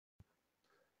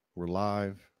we're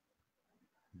live,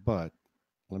 but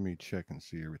let me check and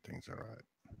see everything's all right.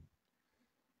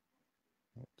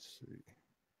 Let's see.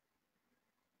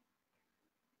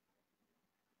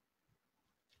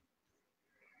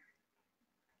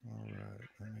 All right,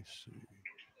 let me see.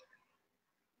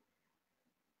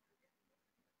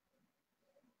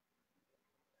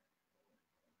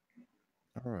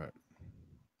 All right.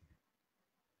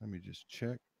 Let me just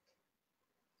check.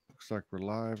 Looks like we're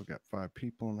live. We got 5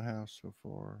 people in the house so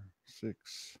far.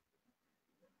 6.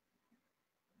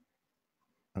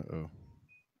 Uh-oh.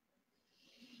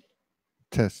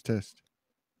 Test, test.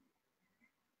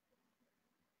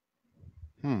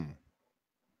 Oh,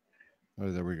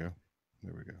 there we go.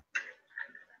 There we go.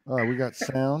 All right, we got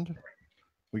sound.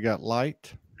 We got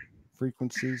light,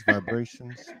 frequencies,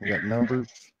 vibrations. We got numbers.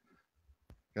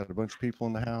 Got a bunch of people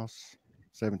in the house.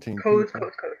 17 codes,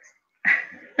 people. Codes.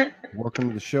 Welcome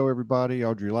to the show, everybody.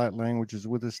 Audrey Light Language is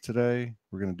with us today.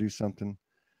 We're going to do something.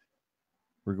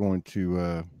 We're going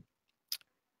to,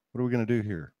 what are we going to do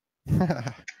here?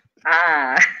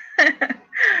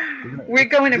 We're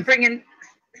going to bring in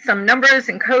some numbers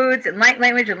and codes and light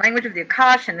language and language of the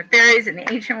Akash and the fairies and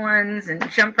the ancient ones, and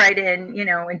jump right in, you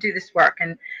know, and do this work.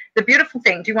 And the beautiful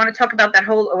thing, do you want to talk about that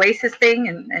whole oasis thing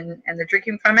and the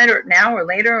drinking from it, or now or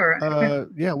later, or?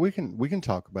 Yeah, we can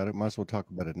talk about it. Might as well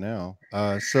talk about it now.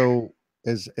 So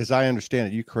as I understand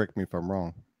it, you correct me if I'm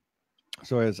wrong.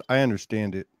 So as I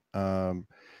understand it,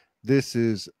 this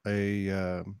is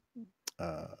a,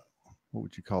 what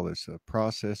would you call this? A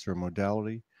process or a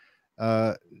modality?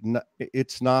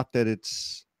 It's not that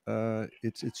it's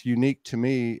unique to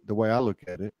me the way I look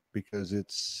at it, because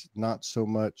it's not so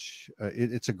much.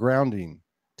 It's a grounding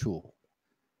tool.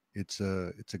 It's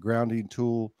a grounding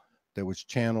tool that was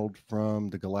channeled from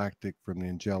the galactic, from the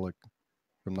angelic,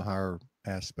 from the higher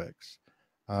aspects.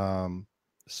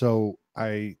 So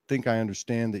I think I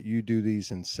understand that you do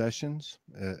these in sessions,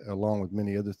 along with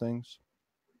many other things.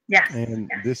 Yes. And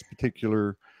yes. this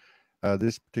particular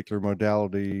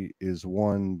modality is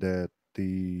one that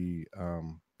the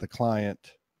client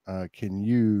can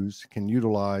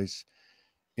utilize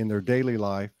in their daily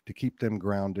life to keep them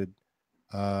grounded.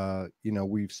 You know,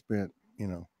 we've spent, you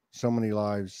know, so many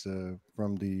lives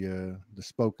from the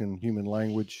spoken human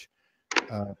language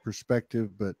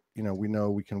perspective, but you know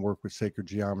we can work with sacred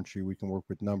geometry, we can work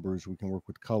with numbers, we can work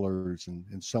with colors,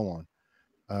 and so on.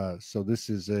 So this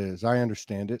is, as I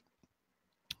understand it,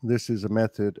 this is a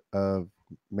method of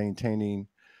maintaining,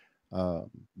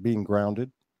 being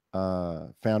grounded,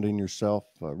 founding yourself,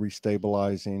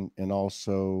 restabilizing, and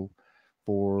also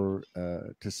for,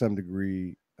 to some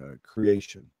degree,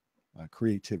 creation,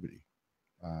 creativity.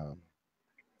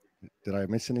 Did I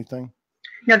miss anything?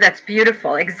 No, that's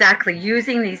beautiful. Exactly.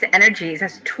 Using these energies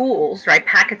as tools, right?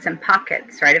 Packets and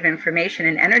pockets, right, of information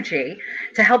and energy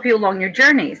to help you along your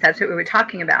journeys. That's what we were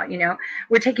talking about. You know,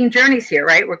 we're taking journeys here,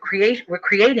 right? We're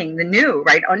creating the new,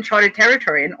 right? Uncharted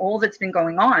territory and all that's been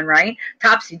going on, right?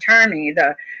 Topsy-turvy,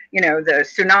 the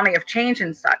tsunami of change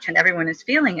and such, and everyone is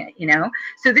feeling it, you know?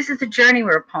 So this is the journey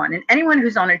we're upon. And anyone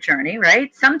who's on a journey,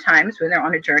 right? Sometimes when they're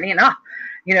on a journey and,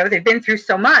 you know, they've been through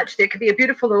so much, there could be a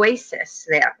beautiful oasis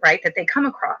there, right, that they come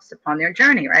across upon their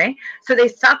journey, right? So they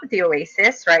stop at the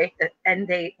oasis, right, and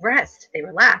they rest, they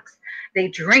relax. They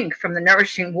drink from the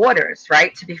nourishing waters,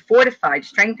 right, to be fortified,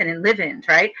 strengthened, and livened,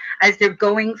 right, as they're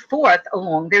going forth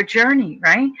along their journey,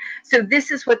 right? So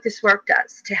this is what this work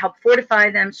does, to help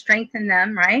fortify them, strengthen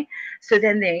them, right? So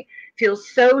then they feel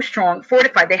so strong,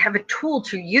 fortified. They have a tool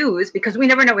to use, because we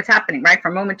never know what's happening, right?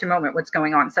 From moment to moment, what's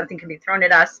going on. Something can be thrown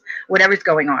at us, whatever's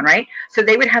going on, right? So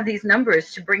they would have these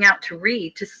numbers to bring out, to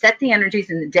read, to set the energies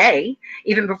in the day,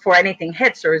 even before anything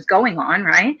hits or is going on,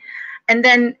 right? And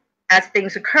then as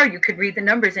things occur, you could read the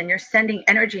numbers and you're sending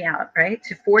energy out, right,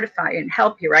 to fortify and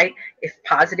help you, right? If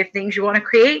positive things you want to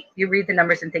create, you read the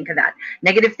numbers and think of that.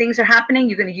 Negative things are happening,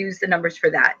 you're going to use the numbers for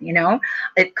that, you know?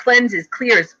 It cleanses,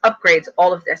 clears, upgrades,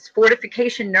 all of this.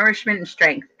 Fortification, nourishment, and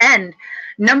strength. And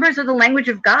numbers are the language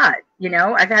of God, you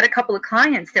know? I've had a couple of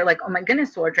clients, they're like, oh my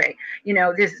goodness, Audrey, you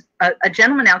know, there's a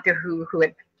gentleman out there who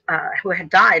had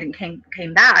died and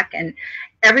came back, and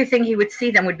everything he would see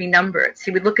then would be numbers.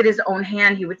 He would look at his own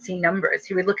hand, he would see numbers.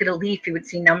 He would look at a leaf, he would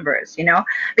see numbers, you know,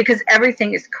 because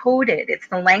everything is coded. It's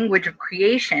the language of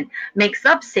creation, makes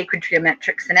up sacred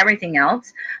geometrics and everything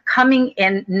else, coming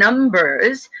in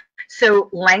numbers. So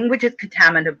language is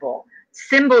contaminable.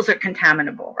 Symbols are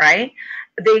contaminable, right?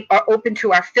 they are open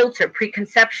to our filter,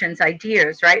 preconceptions,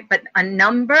 ideas, right? But a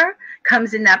number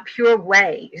comes in that pure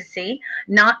way, you see,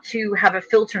 not to have a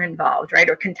filter involved, right?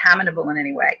 Or contaminable in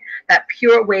any way. That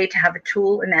pure way to have a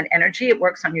tool and that energy, it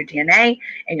works on your DNA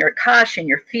and your Akash and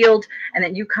your field. And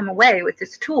then you come away with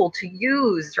this tool to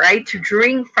use, right? To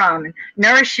drink from and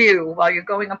nourish you while you're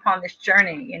going upon this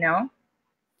journey, you know?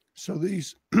 So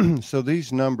these so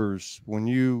these numbers, when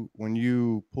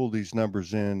you pull these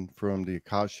numbers in from the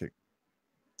Akashic,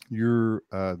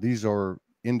 these are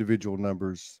individual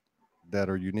numbers that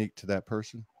are unique to that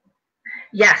person.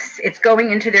 Yes, it's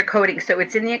going into their coding. So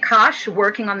it's in the Akash,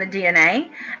 working on the DNA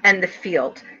and the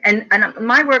field. And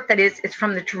my work, that is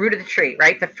from the root of the tree,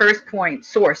 right? The first point,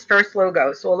 source, first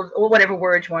logos, all whatever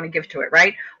words you want to give to it,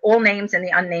 right? All names and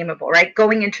the unnameable, right?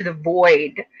 Going into the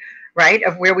void, right,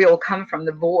 of where we all come from,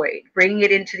 the void, bringing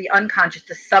it into the unconscious,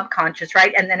 the subconscious,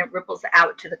 right, and then it ripples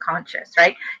out to the conscious,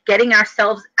 right, getting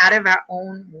ourselves out of our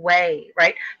own way,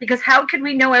 right, because how can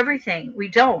we know everything? We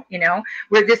don't, you know,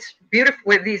 we're these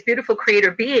beautiful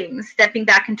creator beings stepping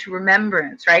back into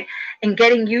remembrance, right, and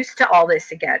getting used to all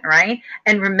this again, right,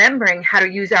 and remembering how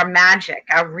to use our magic,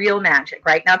 our real magic,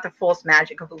 right, not the false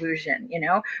magic of illusion, you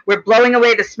know, we're blowing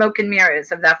away the smoke and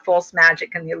mirrors of that false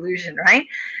magic and the illusion, right,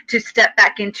 to step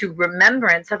back into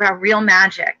remembrance of our real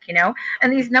magic, you know,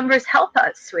 and these numbers help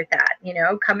us with that, you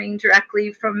know, coming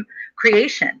directly from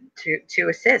creation to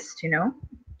assist, you know.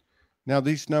 Now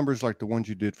these numbers, like the ones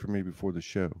you did for me before the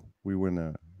show, we went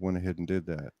ahead and did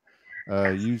that.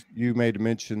 You made a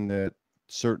mention that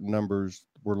certain numbers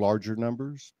were larger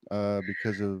numbers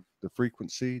because of the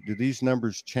frequency. Do these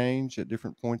numbers change at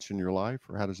different points in your life,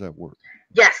 or how does that work?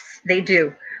 Yes, they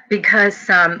do. Because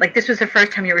like this was the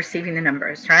first time you're receiving the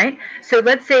numbers, right? So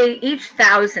let's say each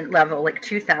 1,000 level, like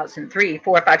 2,000, 3,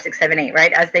 4, 5, 6, 7, 8,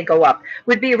 right? As they go up,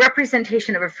 would be a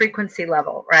representation of a frequency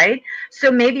level, right?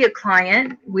 So maybe a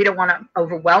client, we don't want to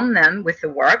overwhelm them with the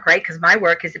work, right? Because my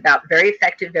work is about very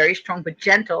effective, very strong, but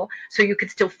gentle, so you could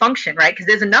still function, right? Because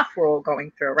there's enough we're all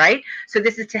going through, right? So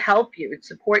this is to help you and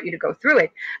support you to go through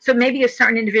it. So maybe a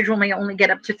certain individual may only get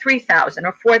up to 3,000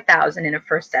 or 4,000 in a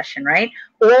first session, right?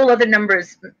 All other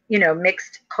numbers, you know,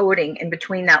 mixed coding in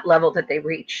between that level that they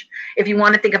reach. If you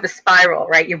want to think of a spiral,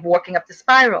 right, you're walking up the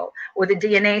spiral, or the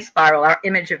DNA spiral, our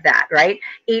image of that, right?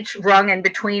 Each rung in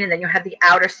between, and then you have the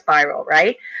outer spiral,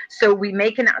 right? So we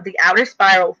make the outer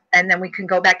spiral, and then we can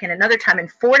go back in another time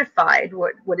and fortify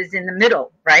what is in the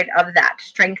middle, right, of that,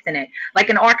 strengthen it. Like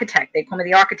an architect, they call me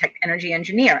the architect, energy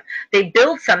engineer. They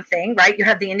build something, right? You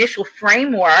have the initial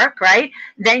framework, right?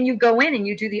 Then you go in and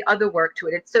you do the other work to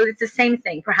it. So it's the same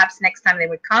thing. Perhaps next time they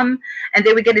would come and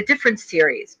they would get a different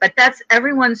series, but that's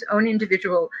everyone's own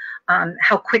individual,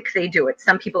 how quick they do it.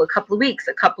 Some people a couple of weeks,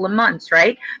 a couple of months,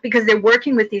 right? Because they're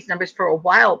working with these numbers for a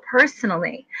while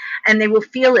personally, and they will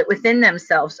feel it within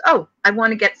themselves. Oh, I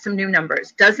want to get some new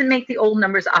numbers. Doesn't make the old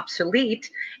numbers obsolete.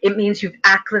 It means you've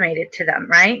acclimated to them,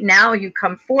 right? Now you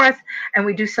come forth and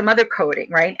we do some other coding,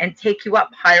 right? And take you up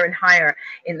higher and higher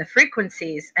in the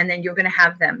frequencies, and then you're going to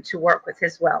have them to work with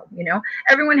as well, you know?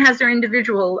 Everyone has their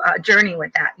individual journey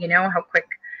with that, you know, how quick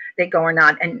they go or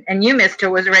not. And you, Mister,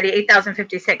 was already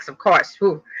 8,056, of course.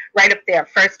 Ooh, right up there,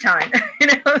 first time, you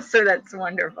know, so that's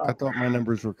wonderful. I thought my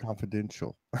numbers were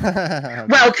confidential.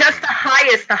 Well, just the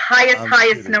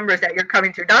highest numbers that you're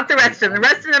coming through, not the rest of them. The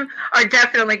rest of them are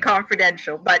definitely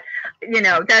confidential, but, you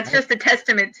know, that's just a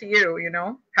testament to you, you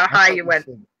know, how high you went.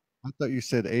 I thought you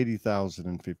said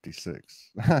 80,056.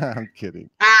 I'm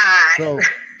kidding. So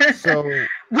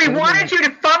we wanted you to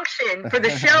function for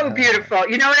the show, beautiful.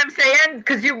 You know what I'm saying?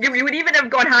 Because you would even have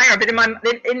gone higher, but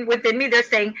within me, they're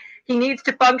saying he needs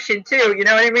to function too. You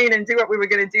know what I mean? And do what we were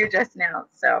going to do just now.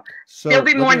 So there'll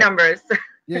be more numbers.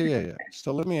 Yeah.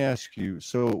 So let me ask you.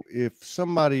 So if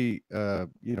somebody,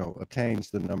 you know,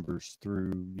 obtains the numbers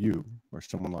through you or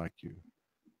someone like you,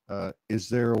 is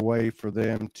there a way for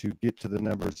them to get to the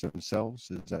numbers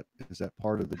themselves? Is that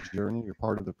part of the journey or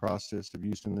part of the process of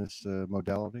using this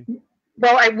modality?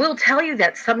 Well, I will tell you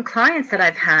that some clients that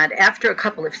I've had after a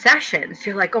couple of sessions,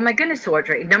 you're like, oh my goodness,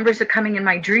 Audrey, numbers are coming in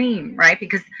my dream, right?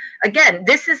 Because again,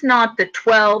 this is not the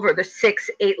 12 or the 6,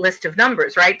 8 list of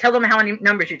numbers, right? Tell them how many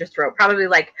numbers you just wrote, probably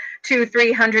like 200,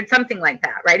 300, something like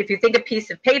that, right? If you think a piece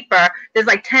of paper, there's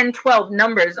like 10, 12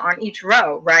 numbers on each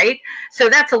row, right? So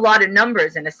that's a lot of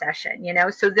numbers in a session, you know?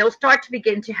 So they'll start to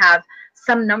begin to have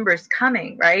some numbers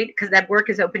coming, right? Because that work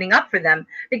is opening up for them,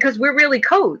 because we're really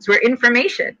codes, we're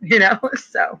information, you know?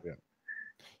 So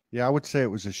yeah, I would say it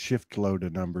was a shift load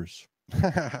of numbers.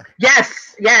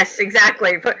 yes,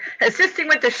 exactly. But assisting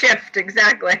with the shift,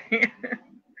 exactly.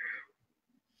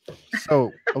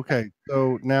 So, okay.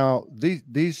 So now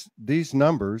these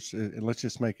numbers, and let's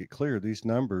just make it clear, these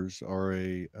numbers are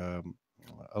a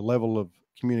level of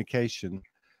communication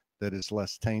that is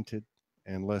less tainted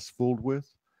and less fooled with.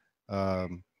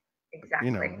 Um, Exactly.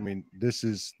 I mean, this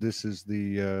is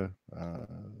the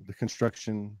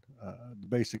construction, the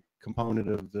basic component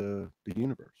of the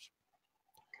universe.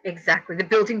 Exactly. The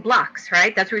building blocks,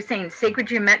 right? That's what we're saying. Sacred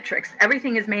geometrics.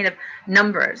 Everything is made of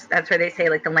numbers. That's why they say,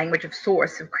 like, the language of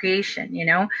source, of creation,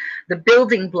 the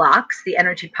building blocks, the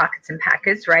energy pockets and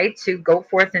packets, right? To go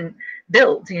forth and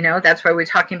build, that's why we're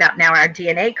talking about now our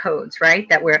DNA codes, right?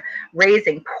 That we're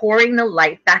raising, pouring the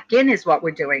light back in is what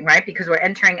we're doing, right? Because we're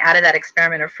entering out of that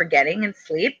experiment of forgetting and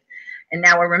sleep. And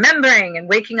now we're remembering and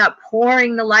waking up,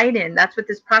 pouring the light in. That's what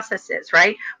this process is,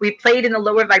 right? We played in the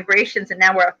lower vibrations and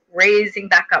now we're raising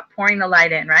back up, pouring the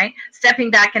light in, right?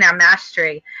 Stepping back in our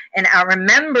mastery and our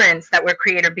remembrance that we're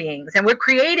creator beings. And we're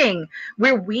creating,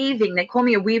 we're weaving. They call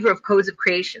me a weaver of codes of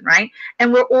creation, right?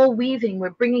 And we're all weaving.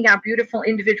 We're bringing our beautiful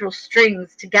individual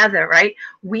strings together, right?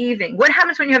 Weaving. What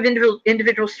happens when you have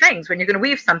individual strings? When you're going to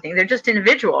weave something, they're just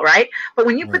individual, right? But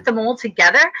when you Right. put them all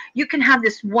together, you can have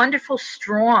this wonderful,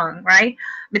 strong, right?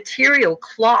 Material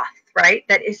cloth, right?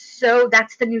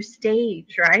 That's the new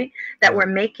stage, right? That we're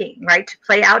making, right? To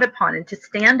play out upon and to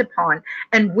stand upon.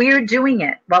 And we're doing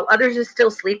it while others are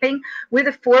still sleeping. We're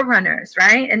the forerunners,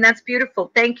 right? And that's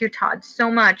beautiful. Thank you, Todd,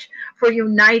 so much for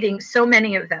uniting so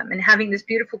many of them and having this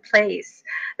beautiful place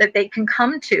that they can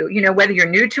come to, whether you're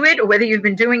new to it or whether you've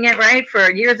been doing it, right,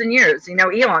 for years and years,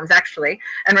 eons actually,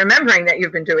 and remembering that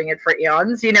you've been doing it for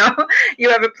eons, you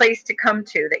have a place to come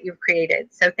to that you've created.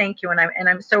 So thank you. And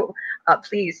I'm so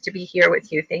pleased to be here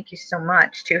with you. Thank you so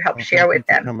much to help share Thank you with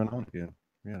for them. coming on again.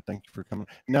 Yeah, thank you for coming.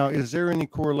 Now, is there any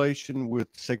correlation with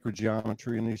sacred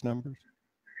geometry in these numbers?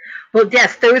 Well,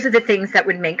 yes, those are the things that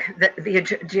would make the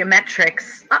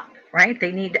geometrics up, right?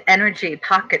 They need energy,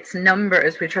 pockets,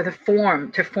 numbers, which are the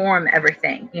form to form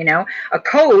everything. A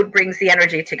code brings the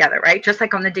energy together, right? Just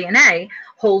like on the DNA,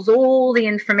 holds all the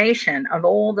information of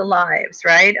all the lives,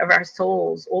 right? Of our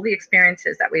souls, all the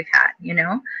experiences that we've had,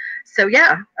 So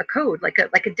yeah, a code, like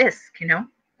a disc,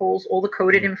 holds all the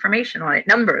coded information on it.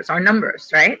 Numbers are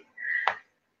numbers, right?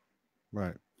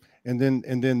 Right. And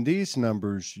then these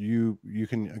numbers you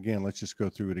can, again, let's just go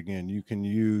through it again. You can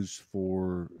use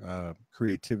for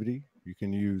creativity. You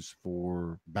can use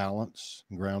for balance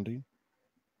and grounding,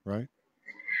 right?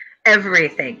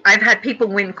 Everything. I've had people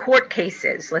win court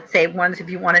cases. Let's say ones,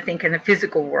 if you want to think in the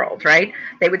physical world, right?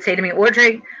 They would say to me,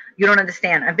 Audrey, you don't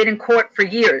understand. I've been in court for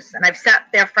years and I've sat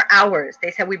there for hours.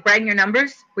 They said, we bring your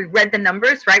numbers. We read the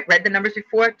numbers, right? Read the numbers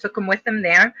before, took them with them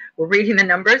there. We're reading the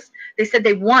numbers. They said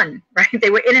they won, right?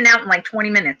 They were in and out in like 20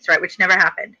 minutes, right? Which never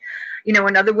happened.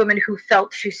 Another woman who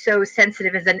felt she's so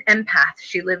sensitive as an empath.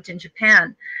 She lived in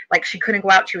Japan. Like she couldn't go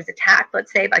out. She was attacked,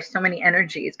 let's say, by so many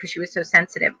energies because she was so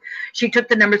sensitive. She took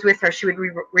the numbers with her. She would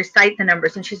recite the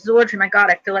numbers. And she says, Audrey, my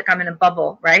God, I feel like I'm in a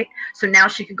bubble, right? So now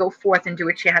she could go forth and do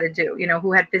what she had to do,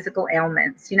 who had physical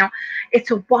ailments.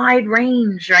 It's a wide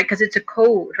range, right? Because it's a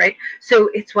code, right? So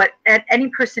it's what any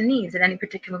person needs at any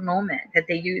particular moment that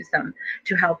they use them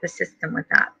to help assist them with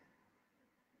that.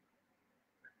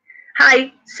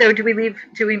 Hi. So do we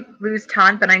lose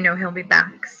Todd? But I know he'll be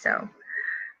back. So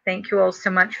thank you all so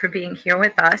much for being here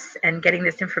with us and getting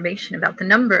this information about the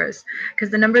numbers, because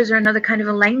the numbers are another kind of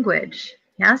a language.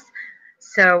 Yes.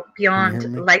 So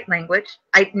beyond light language,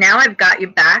 I've got you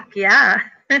back. Yeah.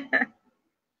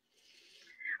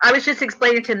 I was just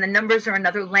explaining to him the numbers are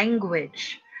another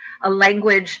language, a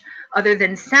language other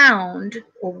than sound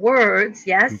or words.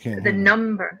 Yes. The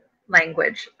number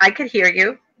language. I could hear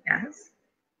you. Yes.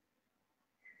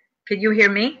 Can you hear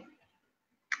me?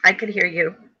 I could hear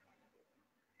you.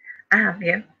 I have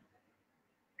you.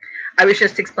 I was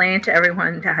just explaining to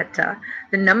everyone that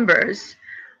the numbers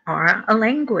are a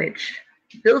language,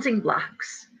 building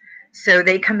blocks. So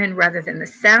they come in rather than the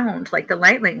sound, like the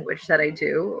light language that I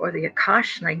do, or the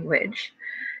Akash language.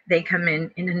 They come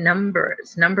in a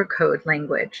numbers, number code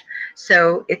language.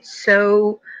 So it's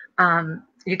so,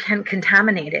 you can't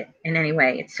contaminate it in any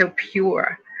way. It's so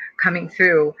pure coming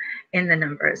through in the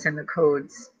numbers and the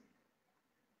codes.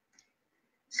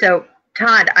 So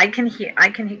Todd, I can hear.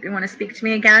 You want to speak to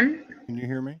me again? Can you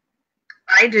hear me?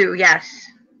 I do. Yes.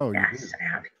 Oh, yes, you do.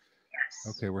 I have.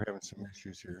 Yes. Okay, we're having some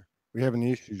issues here. We have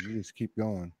any issues? You just keep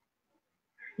going.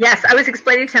 Yes, I was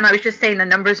explaining to him. I was just saying the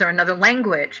numbers are another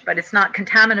language, but it's not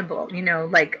contaminable.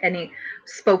 Like any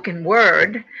spoken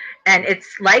word, and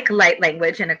it's like light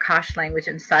language and Akash language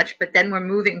and such. But then we're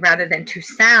moving rather than to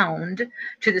sound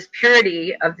to this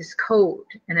purity of this code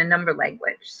in a number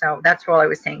language. So that's all I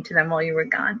was saying to them while you were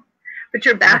gone. But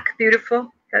you're back,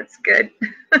 beautiful. That's good.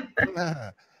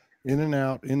 In and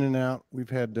out, in and out. We've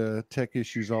had tech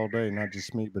issues all day, not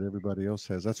just me, but everybody else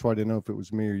has. That's why I didn't know if it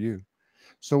was me or you.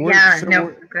 So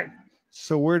Good.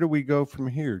 So where do we go from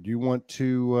here? Do you want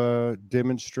to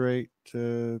demonstrate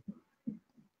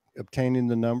obtaining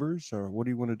the numbers, or what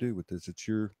do you want to do with this? It's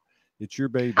your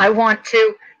baby. I want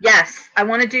to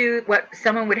do what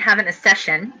someone would have in a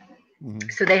session. Mm-hmm.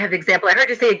 So they have the example. I heard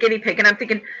you say a guinea pig, and I'm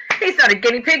thinking, he's not a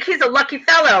guinea pig. He's a lucky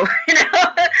fellow.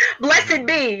 Blessed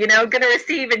be, going to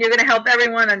receive, and you're going to help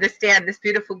everyone understand this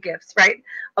beautiful gifts, right?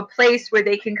 A place where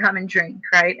they can come and drink,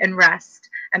 right? And rest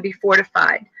and be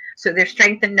fortified. So they're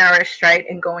strength and nourished, right?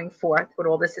 And going forth with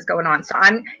all this is going on. So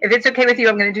if it's okay with you,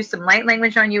 I'm going to do some light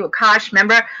language on you. Akash,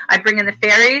 remember, I bring in the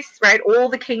fairies, right? All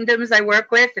the kingdoms I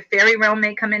work with, the fairy realm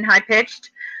may come in high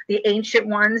pitched. The ancient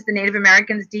ones, the Native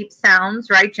Americans, deep sounds,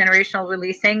 right? Generational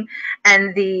releasing.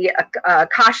 And the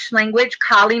Akash language,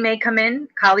 Kali may come in.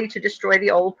 Kali to destroy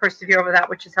the old, persevere over that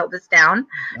which has held us down.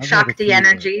 Shakti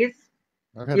energies.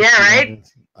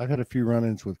 I've had a few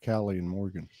run-ins with Callie and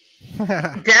Morgan.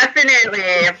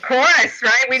 Definitely, of course,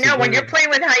 right? We know when you're playing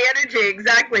with high energy,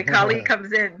 exactly. Kali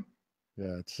comes in.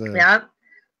 Yeah, it's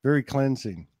very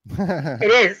cleansing.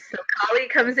 It is. So Kali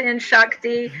comes in,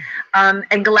 Shakti,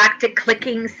 and galactic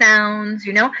clicking sounds,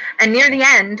 And near the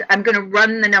end, I'm going to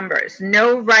run the numbers.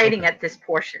 No writing at this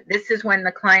portion. This is when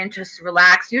the client just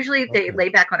relax. Usually they lay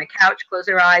back on a couch, close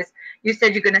their eyes. You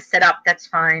said you're going to set up. That's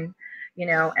fine.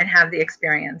 And have the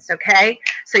experience. Okay.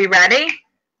 So you ready?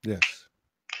 Yes.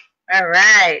 All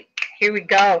right. Here we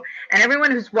go. And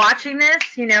everyone who's watching this,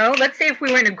 let's say if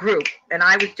we were in a group and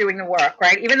I was doing the work,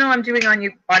 right? Even though I'm doing on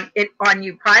you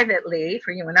privately for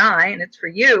you and I, and it's for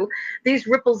you, these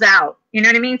ripples out. You know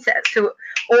what I mean? So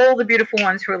all the beautiful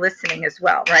ones who are listening as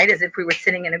well, right? As if we were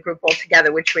sitting in a group all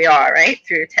together, which we are, right?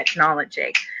 Through your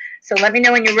technology. So let me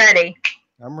know when you're ready.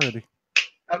 I'm ready.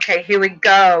 Okay, here we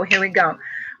go.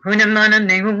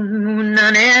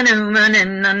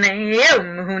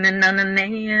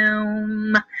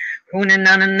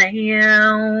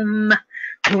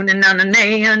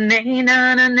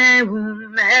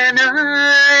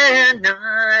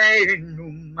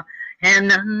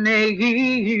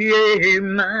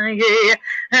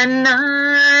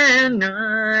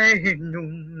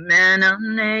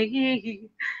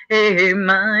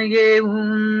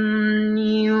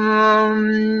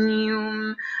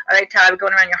 All right, Todd, we're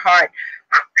going around your heart.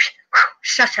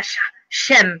 Sha, sha, sha.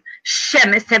 Shem,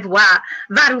 Sevoa,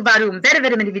 Varu, Varum,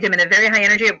 vitamin, very high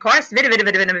energy, of course, vitamin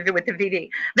with the VD,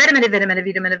 vitamin,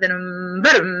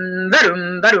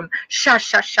 Varum, Sha,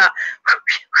 Sha, Sha,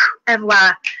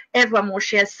 Evoa, mon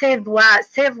cher, Sevoa,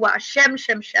 Shem,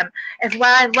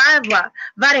 Evoa,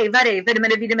 Vare,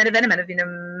 vitamin,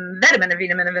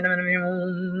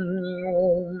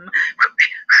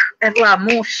 Evoa,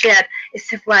 mon cher,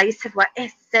 Sevoa,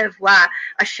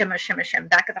 Hashem,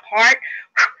 back of the heart.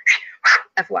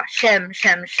 Avoir Shem,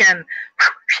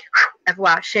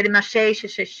 avoir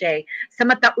Sherimashe,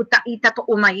 Samata Utaita to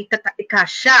Umaita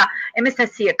Ikasha,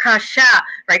 MSC Akasha,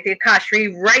 write the Akash,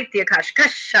 rewrite the Akash,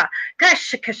 Kasha,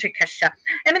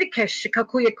 Emerikesh,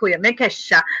 Kakuya,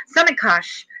 Mekesha,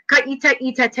 Samikash,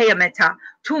 Kaita Teameta,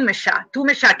 Tumisha,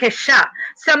 Kesha,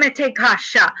 Samete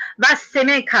Kasha,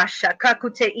 Vaseme Kasha,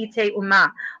 Kakute Ite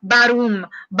Uma, Barum,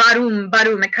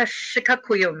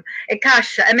 Ekashikakuyum,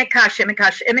 Ekasha,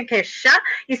 Emekesha,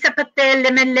 Isapate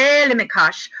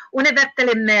Lemekash,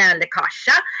 Unevetele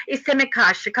Melekasha,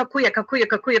 Isemekash, Kakuya,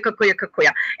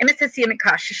 MSC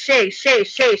Emekash, She,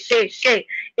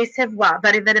 Esevoa,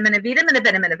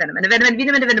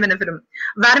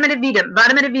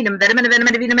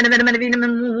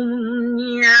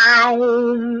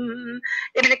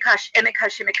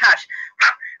 Emekash.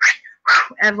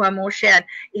 Avoir mon cher,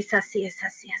 Isasi.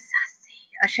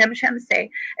 Hashem say,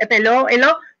 Elo,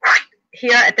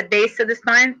 here at the base of the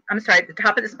spine, at the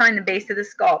top of the spine, the base of the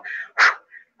skull.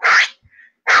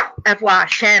 Avoir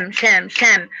Shem.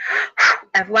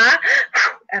 Avoir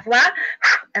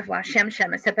Shem.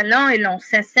 C'est pelon et long,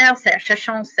 sincère, c'est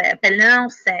chachon, c'est pelon,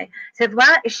 c'est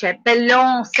voix et c'est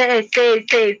pelon, c'est.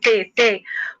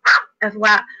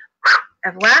 Avoir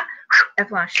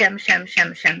Shem.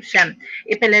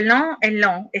 Et puis long,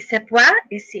 et c'est poids,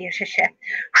 ici, chercher.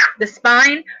 The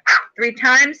spine, 3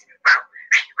 times.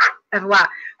 Avoir.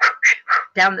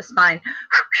 Down the spine.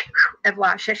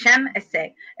 Avoir Hashem,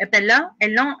 essaie. Et puis long,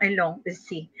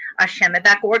 ici. Hashem, et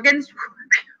back organs.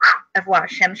 Avoir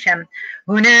Shem.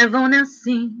 Venezuela,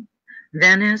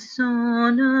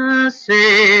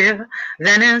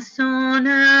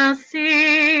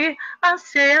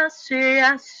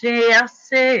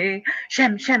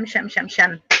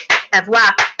 Shem.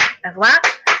 Avoir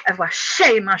Ewa,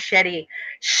 she machete,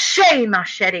 she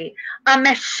machete,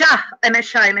 amesha,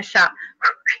 amesha, amesha.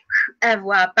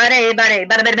 Ewa, bare, bare,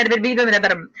 bare, bare, bare,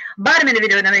 bare, now,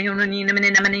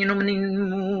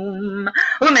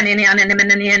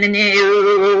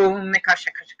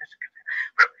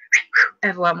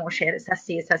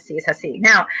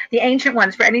 the ancient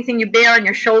ones, for anything you bear on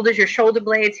your shoulders, your shoulder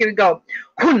blades, here we go.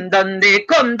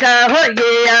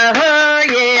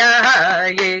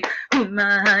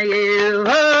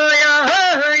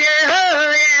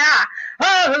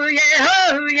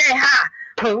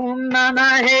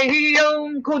 Mama hey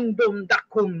yom kundum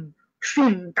dakum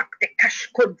shum tak de kash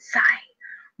kunsai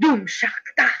dum shak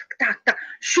tak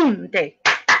shum de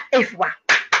evwa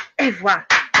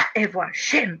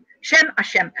shem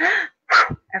Hashem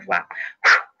evwa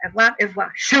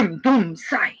shum dum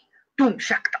sai dum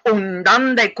shak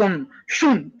undan de kum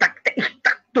shum tak de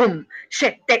tak dum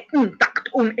shet de tak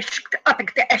ishk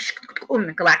atak de ishk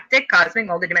galactic cosmic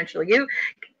multidimensional you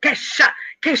kesha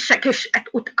at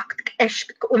ut ak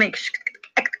ishk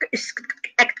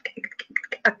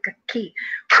ki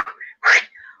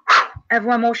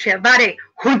evwa Moshe vare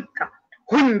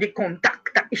hundi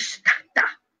kontakta istata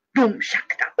dum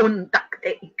shakta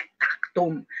untakte iktak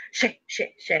dum she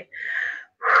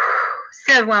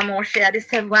Sewa Moshe,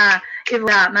 sewa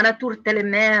evra mana tutte le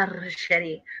mer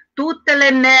shari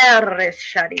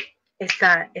shari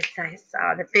esa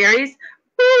the fairies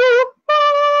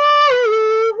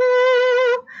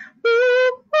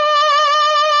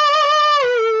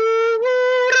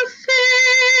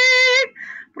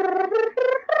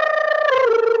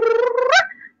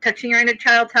touching your inner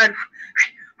child's heart,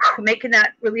 making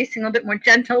that releasing a little bit more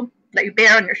gentle that you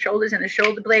bear on your shoulders and the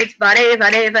shoulder blades. Vare,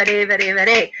 vare, vare, vare,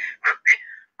 vare.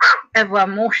 Ewa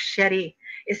Mosheri.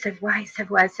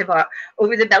 Sewa.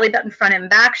 Over the belly button, front and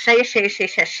back. Sewa.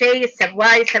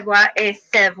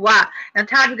 Now,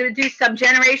 Todd, we're going to do some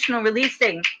generational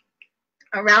releasing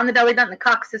around the belly button, the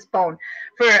coccyx bone,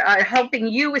 for helping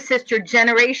you assist your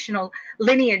generational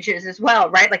lineages as well,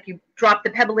 right? Like you drop the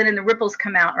pebble in and the ripples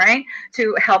come out, right?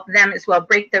 To help them as well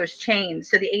break those chains.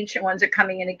 So the ancient ones are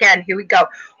coming in again. Here we go.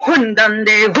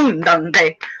 Hundande,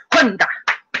 hundande, hunda.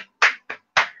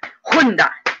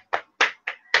 Hunda.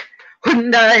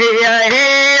 Hunda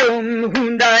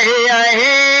hunda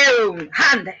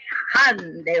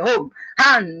hande home,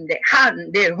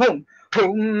 hande home.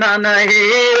 Hum mama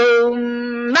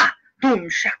hum ma dum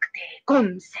shakti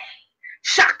kumse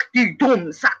shakti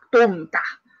dum sak dum ta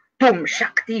dum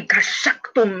shakti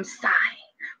kashak dum sai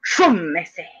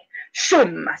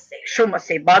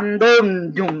shumase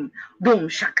bandum dum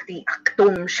shakti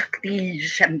akdum shakti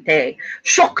shante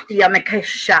shakti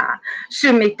amekesha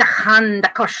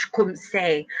sumitahanda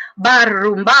kashkumse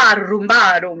barum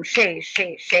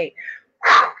she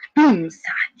dum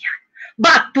sanya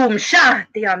Batum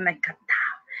shati amekata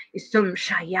isum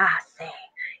shayase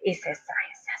isesa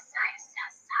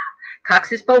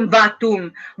coccyx bone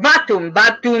vatum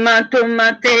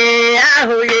atumate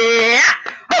ahoye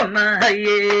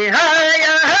amaye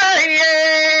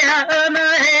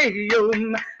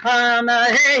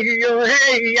amaheyo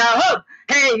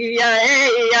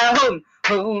heya hom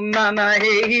mama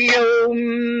heyum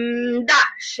da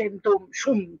shem dum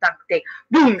shum dakte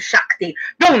dum shakti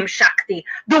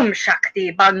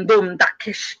bandum da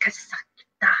kish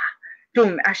kasakta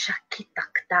dum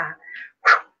ashakitakta.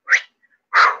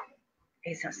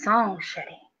 Et ça sent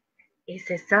chéri, et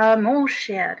c'est ça mon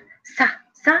cher, ça.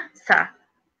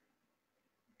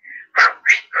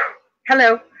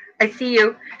 Hello, I see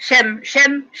you. Shem,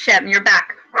 you're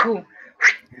back.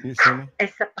 You see me?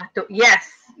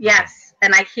 Yes,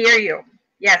 and I hear you.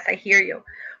 Yes, I hear you.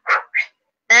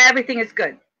 Everything is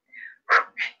good.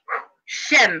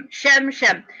 Shem.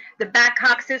 The back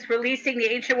coccyx releasing. The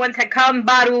ancient ones had come.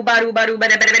 Baru. Now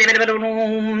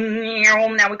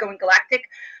we're going galactic.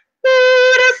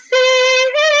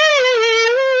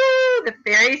 The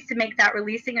fairies to make that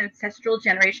releasing ancestral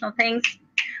generational things a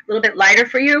little bit lighter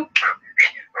for you.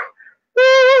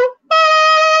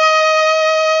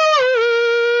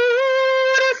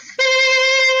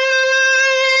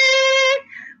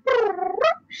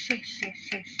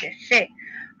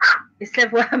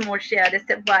 Recevoir mon cher,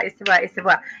 recevoir.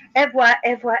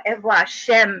 Evoir,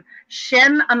 Shem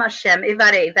Amashem,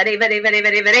 Evare.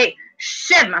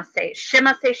 Shemase.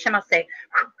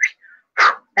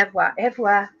 Evoir,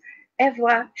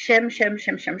 Shem,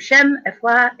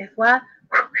 Evoir,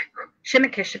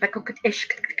 Shemekesh,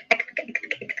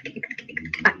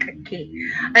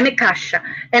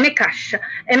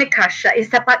 Emikasha,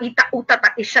 Isapa ita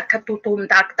utata ishakatutum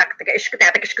dak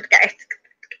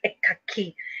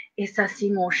ekaki. Et ça, c'est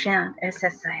mon chien. Et c'est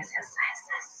ça.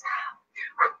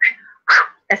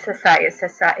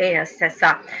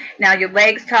 Now your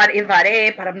legs taught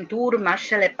evare, paramdur,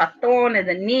 mashele paton, and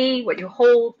the knee, what you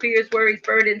hold, fears, worries,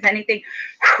 burdens, anything.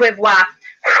 Evoa,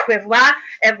 evoa,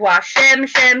 evoa, shem,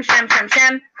 shem, shem, shem,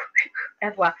 shem.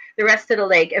 Evoa, the rest of the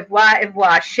leg. Evoa,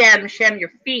 evoa, shem, shem,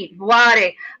 your feet.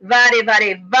 Vare, vare,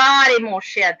 vare, vare,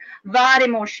 moshed, vare,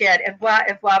 moshed. Evoa,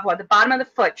 evoa, evoa, the bottom of the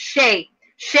foot. Shay,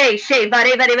 shay, shay,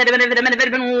 vare, vare, vare, vare, vare, vare,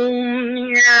 vare,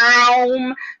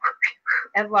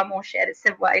 Evoa, moshed,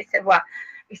 evoa, evoa.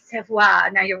 Sevoa.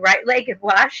 Now your right leg,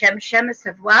 evoa, shem, shem,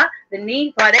 sevoa. The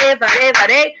knee, vare, vare,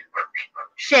 vare.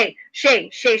 Shay, shay,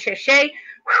 shay, shay, shay.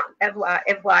 Evoa,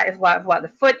 evoa, evoa, evoa. The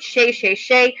foot, shay, shay,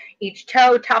 shay. Each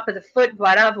toe, top of the foot,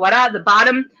 voila, voila. The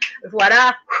bottom,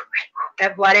 voila.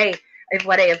 Evoare,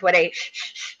 evoare, evoare.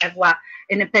 Evoa.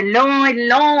 En le pelon,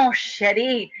 long,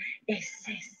 chérie. Et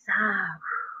c'est ça.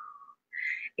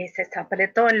 Et c'est ça,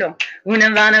 paletolo. Una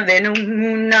vana venum,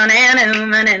 una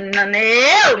nanum, una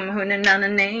naneum, una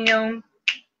nananeum,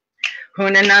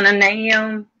 una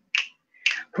nananeum,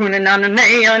 una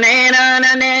nananeum,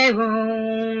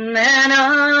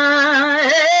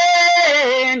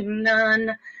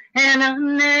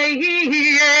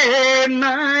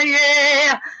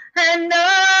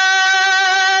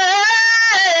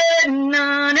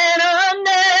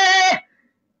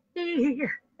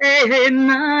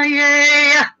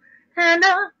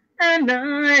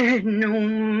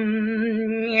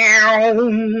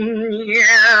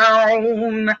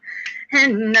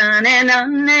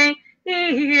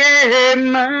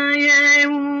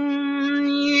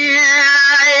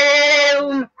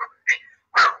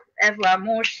 Evoa,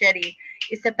 more shady.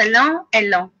 Et c'est long et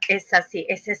long. Et ça, c'est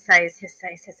ça, et c'est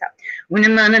ça, et c'est ça. Una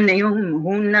nananeum,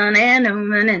 una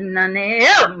nanum, una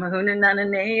naneum, una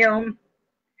nananeum,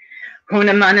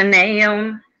 una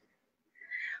mananeum.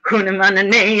 Una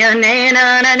mananea,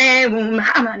 nena, naneum,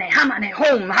 hamane, hamane,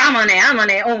 home, hamane,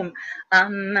 hamane, home.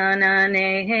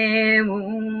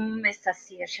 Amananeum. Et ça,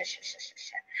 c'est,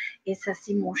 et ça,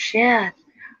 c'est mon cher.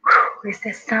 Et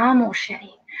c'est ça, mon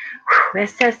chéri. Et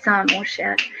c'est ça, mon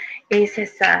cher. Et c'est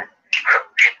ça.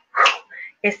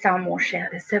 Et ça, mon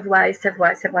cher. Et c'est vrai, et c'est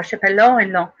vrai, c'est vrai. Je peux long et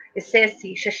long. Et c'est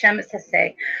si, je j'aime ça,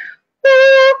 c'est.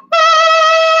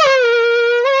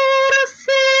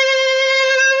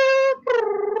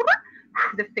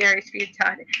 The fairies for you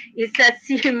taught it. Et ça,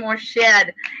 si, mon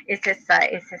cher. Et c'est ça,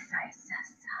 et c'est ça, et c'est ça.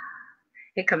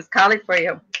 Here comes Kali for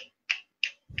you.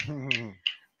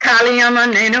 Kali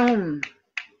amanenum.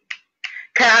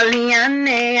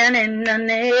 Kaliananeum,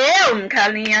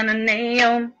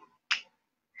 Kaliananeum,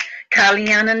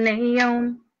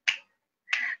 Kaliananeum,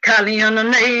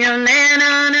 Kaliananeum,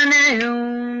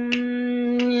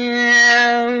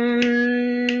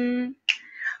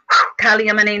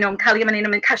 Kaliamanenum,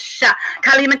 Kaliamanenum, and Kasha,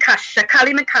 Kalimakasha,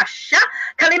 Kalimakasha,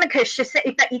 Kalimakasha,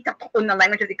 Ita in the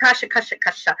language of the Kasha, Kasha,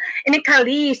 Kasha, and the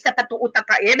Kali, Sapato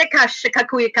Utata, Ebekasha,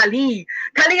 Kakuya Kali,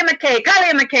 Kaliamake,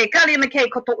 Kaliamake, Kaliamake,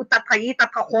 Koto Utata, Ita,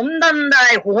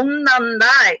 Hondandai,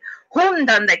 Hondandai,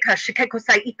 Hondandai, Kasha,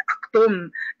 Kekosai,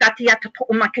 Itaktum, Datiata,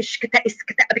 Umakishkita,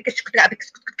 Iskata, Abikishkata,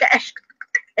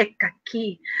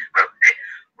 Ekaki.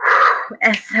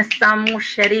 Et c'est ça, mon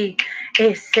chéri.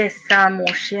 Et c'est ça,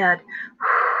 mon cher.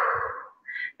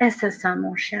 Et c'est ça,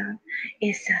 mon cher.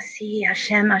 Et ça, si,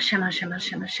 Hachem, Hachem, Hachem,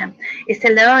 Hachem, Hachem. Et c'est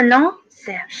le long,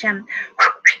 c'est Hachem.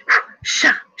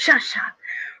 Cha, cha, cha.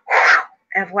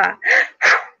 Et voilà.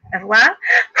 Et voilà.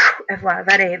 Et voilà.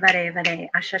 Vare, vare, vare.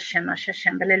 Hachem,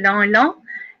 Hachem. Le long, long.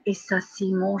 Et ça,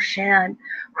 si, mon cher.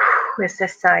 Et c'est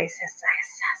ça, et c'est ça, et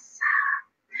c'est ça.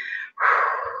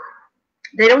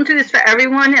 They don't do this for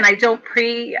everyone, and I don't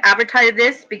pre-advertise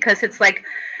this because it's like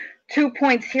 2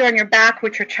 points here on your back,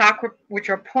 which are chakra, which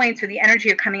are points where the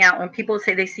energy are coming out. When people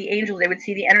say they see angels, they would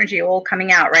see the energy all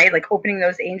coming out, right? Like opening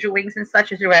those angel wings and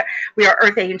such. We are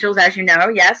earth angels, as you know,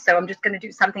 yes. So I'm just going to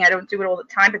do something. I don't do it all the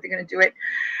time, but they're going to do it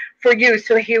for you.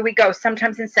 So here we go.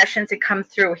 Sometimes in sessions it comes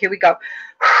through. Here we go.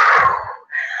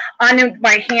 Anu,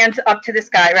 my hands up to the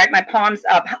sky, right? My palms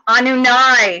up.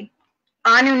 Anunai.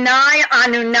 Anunai,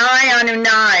 Anunai,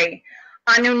 Anunai.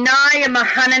 Anunai,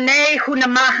 Mahanane,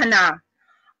 Hunamahana.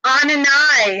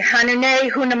 Anunai, Hanune,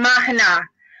 Hunamahana.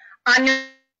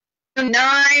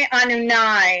 Anunai,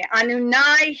 Anunai.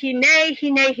 Anunai, Hine,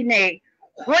 Hine, Hine.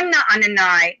 Huna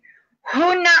Anunai.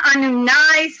 Huna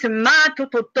Anunai,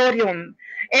 Samatotorium.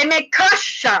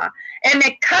 Emekasha,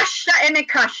 Emekasha,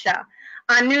 Emekasha.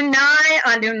 Anunai,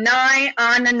 Anunai,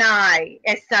 Ananai.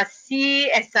 Esasi,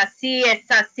 Esasi,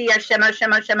 Esasi, Hashem,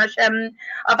 Hashem, Hashem, Hashem.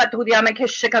 Abatuya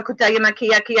Mekeshika Kutaya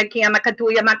Makia Kia Kia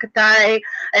Makatuya Makatai.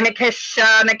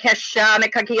 Mekesha, Mekesha,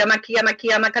 Mekakia Makia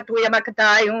Makia Makatuya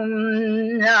Makatai.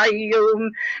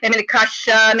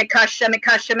 Mekasha, Mekasha,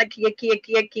 Mekasha, Makia Kia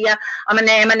Kia Kia. I'm a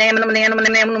name, a name, a name, a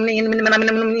name,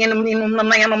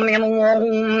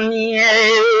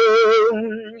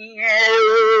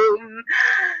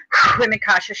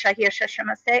 Mikasha Shahir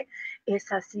Shashamase,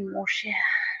 Esasi Moshe,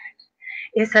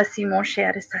 Esasi Moshe,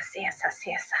 Esasi, Esasi,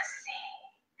 Esasi.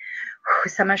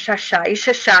 Samashasha,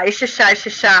 Ishasha, Ishasha,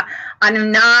 Ishasha,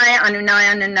 Anunai, Anunai,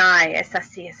 Anunai,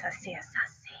 Esasi, Esasi,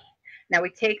 Esasi. Now we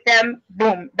take them,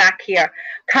 boom, back here.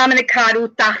 Kamanikaru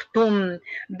tahtum,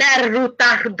 berru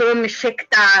tahdum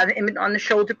shikta, on the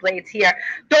shoulder blades here.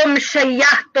 Dum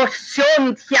shayato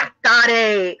shum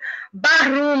tiatare,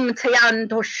 barum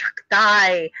tayando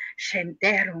shaktai,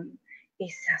 shenderum,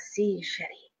 isasi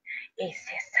sheri,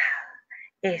 esesa,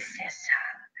 esesa,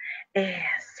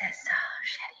 esesa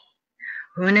sheri.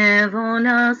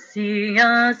 Unevona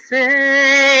siya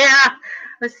seya.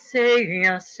 Say,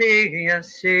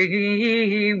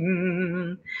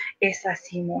 es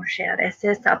así, mon cher, es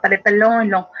esa, para el pelón,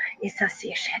 no, es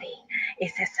así, chérie,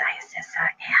 es esa, es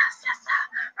esa,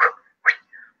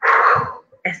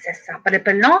 es esa, para el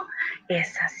pelón,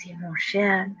 es así, mon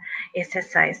cher, es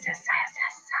esa, es esa, es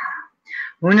esa.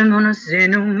 Una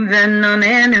monosinum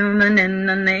venamenum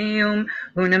anenaneum,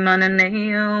 una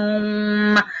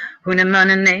mananeum, una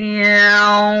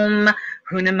mananeum.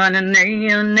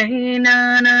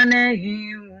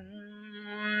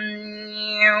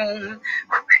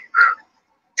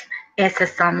 Essa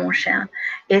só mon cher,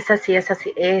 essa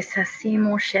sim,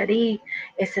 mon chéri,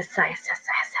 essa essa.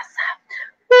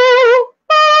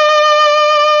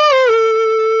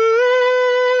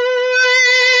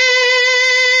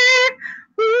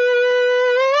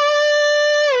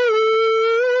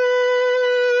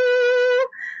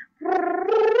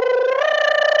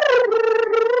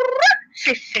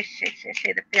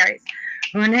 The fairies.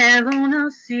 Whenever I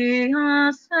see,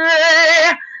 I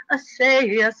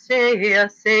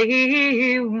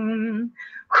say.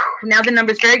 Now the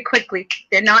numbers very quickly.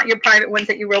 They're not your private ones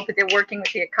that you wrote, but they're working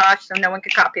with the Akash, so no one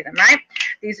can copy them, right?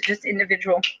 These are just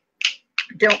individual.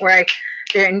 Don't worry.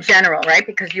 They're in general, right?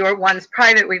 Because your one's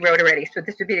private, we wrote already. So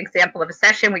this would be an example of a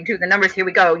session. We do the numbers. Here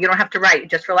we go. You don't have to write. You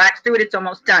just relax through it. It's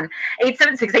almost done.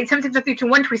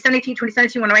 876-876-321, 2017,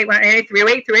 2017, 108, 108,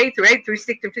 308, 308, 308,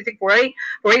 36, 56, 48,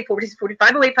 48, 46,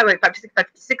 45, 08, 508, 526,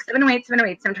 556, 708,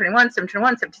 708, 721,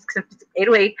 721, 726,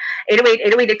 808, 808,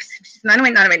 808,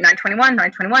 908, 908, 921,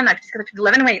 921, 956,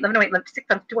 1108, 1108, 1156,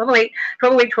 1208,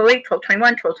 1208, 1208,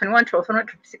 1221, 1221,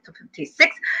 1221,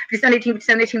 1256, 5718,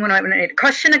 5718, 108, 108,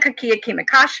 Koshina Kakia Kim.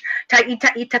 Kash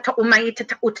taita ita ta umaita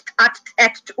ta ut at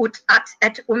et at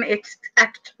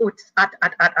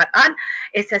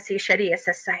essa si shari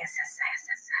essa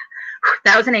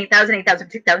 1008, 1008,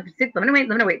 1006, 1006, 1108,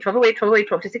 1208,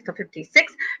 1208, 1206,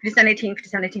 1256, 5718,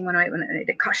 5718, 108,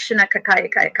 108, Kashina Kakaya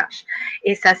Kaya Kash,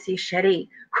 essa si shari,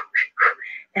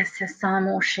 essa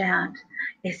samo shad,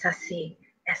 essa si.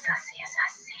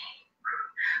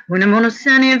 Una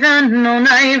monosani non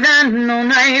hai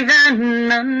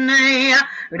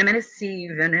una menesi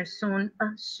veneson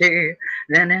a se,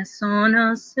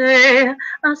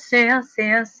 emsa,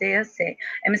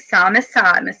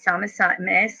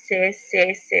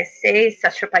 se,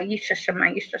 sashapaisha,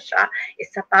 shamaisha,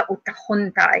 esapa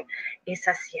utahuntai,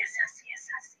 esasi,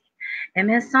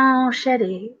 emesan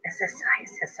sheri, essa,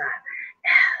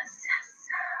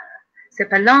 c'est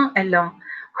pas lent et lent.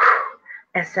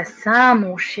 C'est ça,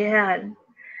 mon cher.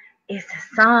 Et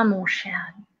c'est ça, mon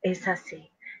cher. Et ça, c'est.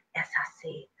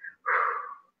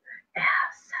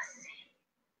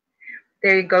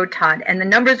 There you go, Todd. And the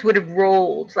numbers would have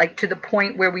rolled like to the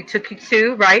point where we took you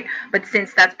to, right? But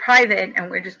since that's private and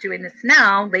we're just doing this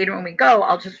now, later when we go,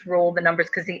 I'll just roll the numbers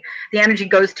because the energy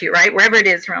goes to you, right? Wherever it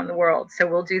is around the world. So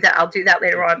we'll do that. I'll do that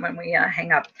later on when we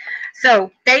hang up.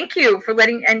 So thank you for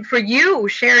and for you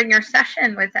sharing your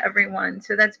session with everyone.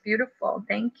 So that's beautiful.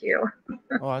 Thank you.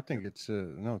 Oh, I think it's,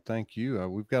 no, thank you.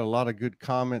 We've got a lot of good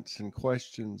comments and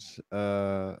questions.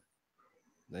 And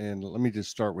let me just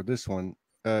start with this one.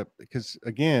 Because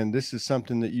again, this is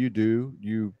something that you do.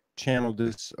 You channeled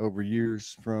this over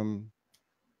years from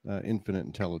infinite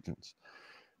intelligence.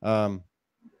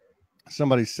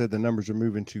 Somebody said the numbers are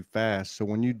moving too fast. So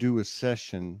when you do a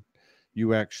session,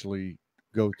 you actually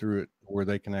go through it where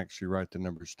they can actually write the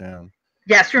numbers down.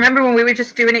 Yes, remember when we were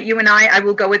just doing it, you and I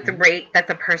will go at the rate that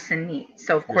the person needs.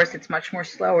 So of Yeah. course it's much more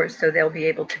slower, so they'll be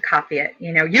able to copy it.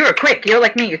 You know, you were quick, you're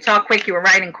like me, you talk quick, you were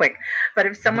writing quick. But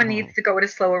if someone needs to go at a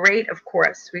slower rate, of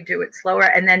course we do it slower.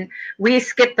 And then we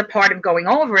skip the part of going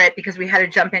over it because we had to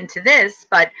jump into this,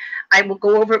 but I will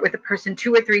go over it with a person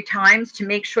 2 or 3 times to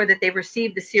make sure that they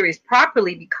receive the series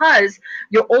properly, because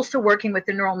you're also working with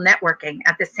the neural networking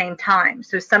at the same time.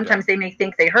 So sometimes they may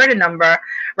think they heard a number,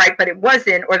 right, but it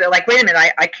wasn't, or they're like, wait a minute,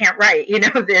 I can't write, you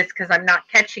know, this because I'm not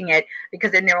catching it,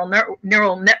 because the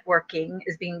neural networking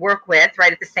is being worked with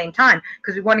right at the same time,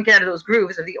 because we want to get out of those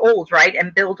grooves of the old, right,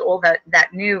 and build all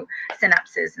that new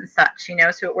synapses and such, you know,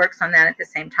 so it works on that at the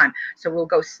same time. So we'll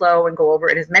go slow and go over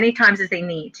it as many times as they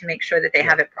need to make sure that they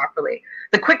have it properly.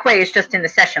 The quick way is just in the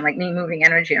session, like me moving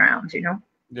energy around, you know.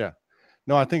 Yeah.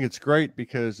 No, I think it's great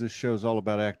because this show's all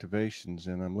about activations.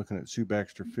 And I'm looking at Sue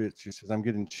Baxter Fitz. She says, I'm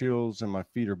getting chills and my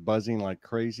feet are buzzing like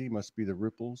crazy. Must be the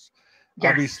ripples.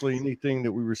 Yes. Obviously, anything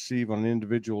that we receive on an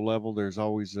individual level, there's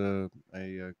always a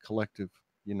collective,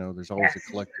 you know, there's always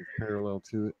a collective parallel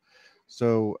to it.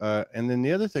 So, and then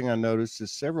the other thing I noticed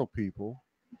is several people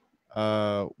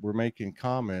were making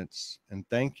comments and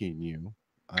thanking you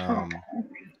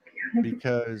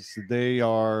because they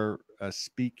are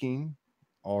speaking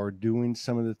or doing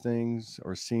some of the things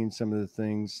or seeing some of the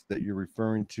things that you're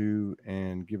referring to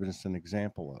and giving us an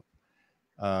example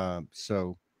of.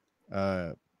 So,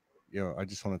 you know, I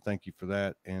just want to thank you for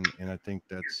that, and I think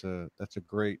that's a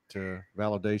great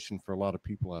validation for a lot of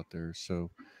people out there.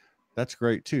 So that's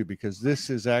great too, because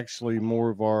this is actually more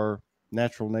of our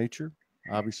natural nature,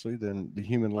 obviously, than the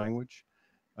human language.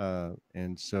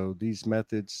 And so these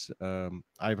methods,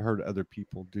 I've heard other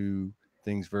people do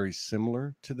things very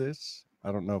similar to this.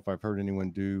 I don't know if I've heard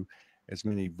anyone do as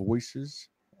many voices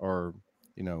or,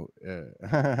 you know,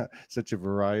 such a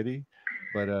variety,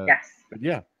 but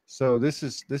yeah. So this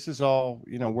is all,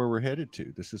 you know, where we're headed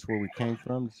to. This is where we came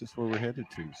from. This is where we're headed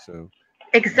to. So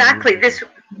exactly,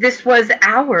 this was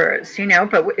ours, you know,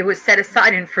 but it was set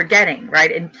aside in forgetting,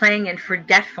 right, in playing in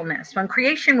forgetfulness, when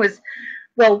creation was,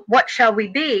 well, what shall we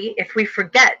be if we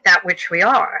forget that which we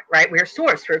are, right? We're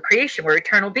source, we're creation, we're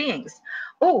eternal beings.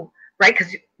 Oh, right,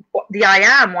 because the I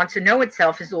am wants to know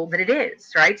itself is all that it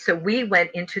is, right? So we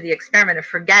went into the experiment of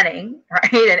forgetting,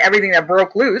 right, and everything that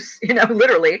broke loose, you know,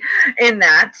 literally in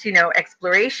that, you know,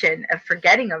 exploration of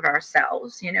forgetting of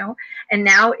ourselves, you know, and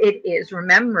now it is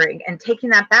remembering and taking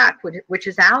that back, which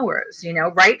is ours, you know,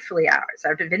 rightfully ours,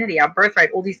 our divinity, our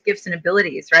birthright, all these gifts and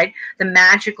abilities, right? The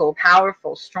magical,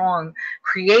 powerful, strong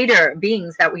creator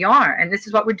beings that we are. And this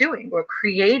is what we're doing. We're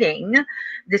creating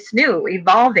this new,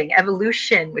 evolving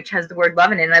evolution, which has the word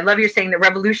love in it. And I love you saying the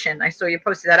revolution. I saw you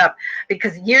posted that up,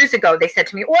 because years ago they said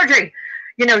to me, Audrey,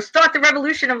 you know, start the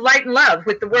revolution of light and love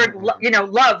with the word, you know,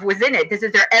 love was in it. This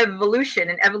is their evolution,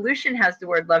 and evolution has the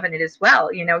word love in it as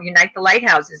well. You know, unite the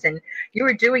lighthouses, and you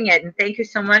were doing it. And thank you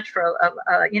so much for,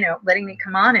 you know, letting me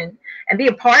come on and be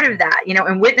a part of that, you know,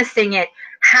 and witnessing it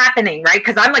happening, right?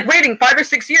 Because I'm like waiting 5 or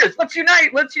 6 years. Let's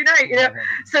unite, you know.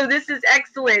 So this is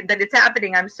excellent that it's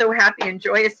happening. I'm so happy and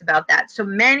joyous about that. So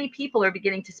many people are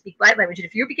beginning to speak light language. And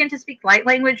if you begin to speak light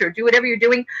language or do whatever you're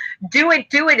doing, do it,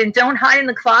 and don't hide in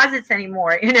the closets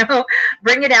anymore, you know.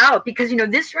 Bring it out, because, you know,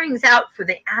 this rings out for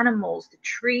the animals, the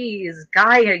trees,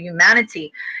 Gaia,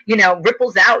 humanity, you know,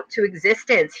 ripples out to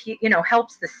existence. You know,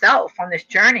 helps the self on this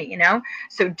journey, you know.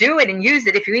 So do it and use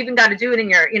it. If you even got to do it in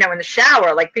your, you know, in the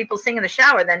shower, like people sing in the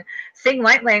shower, then sing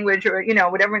light language, or, you know,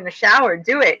 whatever in the shower,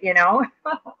 do it, you know.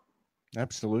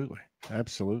 Absolutely.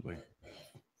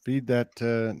 Feed that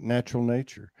natural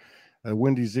nature.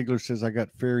 Wendy Ziegler says, I got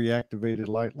fairy activated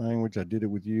light language. I did it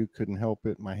with you. Couldn't help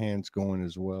it. My hand's going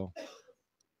as well.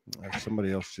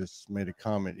 Somebody else just made a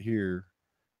comment here.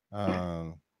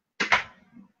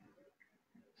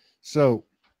 So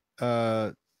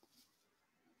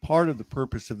part of the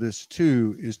purpose of this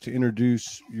too is to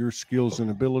introduce your skills and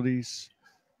abilities.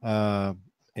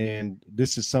 And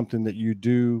this is something that you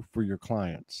do for your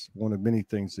clients. One of many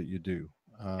things that you do.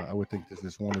 I would think this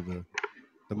is one of the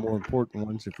more important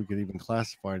ones, if we could even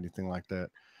classify anything like that.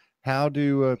 How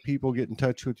do people get in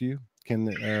touch with you?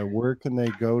 Where can they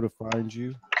go to find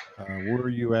you? Where are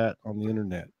you at on the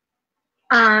internet?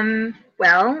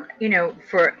 Well, you know,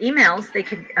 for emails, they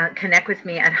could connect with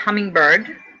me at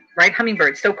Hummingbird, right?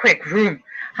 Hummingbird, so quick,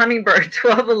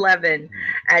 Hummingbird1211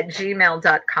 at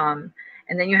gmail.com.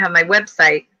 And then you have my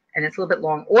website, and it's a little bit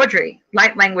long, Audrey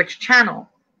Light Language Channel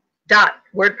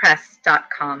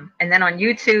 .wordpress.com. And then on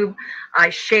YouTube, I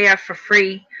share for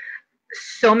free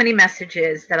so many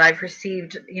messages that I've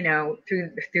received, you know,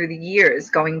 through the years,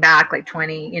 going back like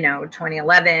 20, you know,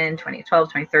 2011, 2012,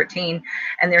 2013.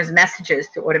 And there's messages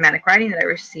through automatic writing that I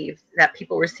receive, that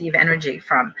people receive energy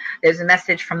from. There's a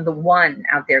message from the one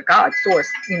out there, God, source,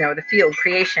 you know, the field,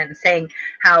 creation, saying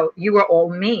how you are all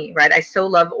me, right? I so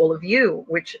love all of you,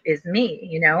 which is me,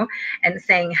 you know, and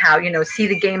saying how, you know, see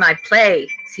the game I play,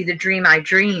 see the dream I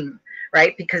dream,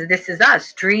 right? Because this is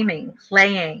us dreaming,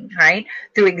 playing, right?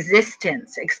 Through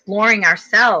existence, exploring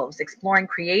ourselves, exploring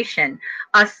creation,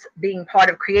 us being part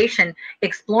of creation,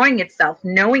 exploring itself,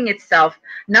 knowing itself,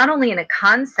 not only in a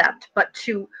concept, but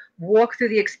to walk through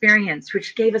the experience,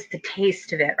 which gave us the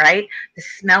taste of it, right? The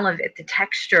smell of it, the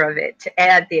texture of it, to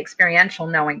add the experiential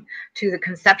knowing to the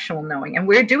conceptual knowing. And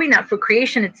we're doing that for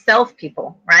creation itself,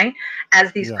 people, right?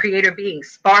 As these Yeah. creator beings,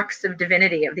 sparks of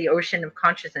divinity, of the ocean of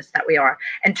consciousness that we are.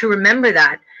 And to remember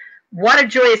that, what a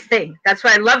joyous thing. That's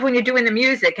why I love when you're doing the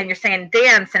music and you're saying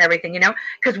dance and everything, you know,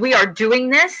 because we are doing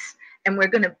this and we're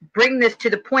going to bring this to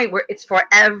the point where it's for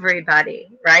everybody,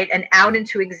 right? And out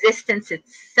into existence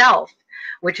itself,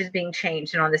 which is being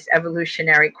changed and on this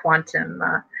evolutionary quantum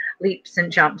leaps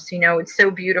and jumps. You know, it's so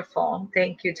beautiful.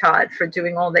 Thank you, Todd, for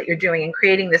doing all that you're doing and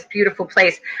creating this beautiful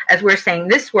place, as we're saying,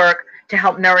 this work to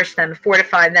help nourish them,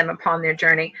 fortify them upon their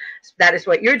journey. So that is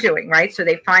what you're doing, right? So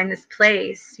they find this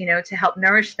place, you know, to help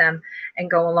nourish them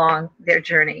and go along their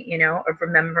journey, you know, of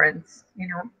remembrance, you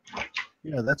know.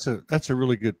 Yeah, that's a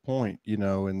really good point, you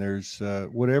know, and there's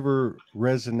whatever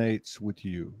resonates with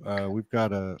you. We've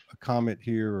got a comment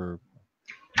here, or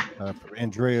from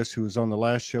Andreas, who was on the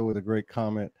last show with a great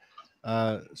comment.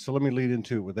 So let me lead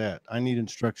into it with that. I need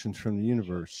instructions from the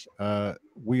universe.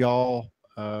 We all,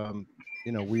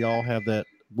 you know, we all have that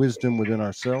wisdom within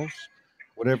ourselves.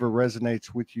 Whatever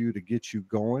resonates with you to get you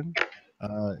going,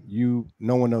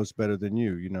 no one knows better than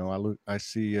you. You know, I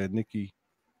see Nikki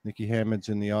Hammond's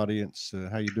in the audience.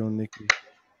 How you doing, Nikki?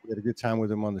 We had a good time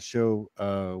with him on the show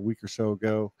a week or so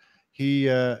ago. He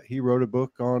wrote a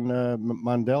book on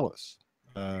mandalas.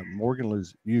 Morgan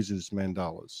uses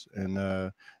mandalas,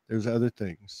 and there's other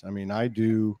things. I mean,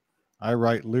 I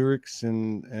write lyrics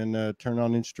and turn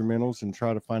on instrumentals and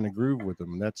try to find a groove with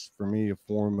them. That's for me a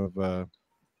form of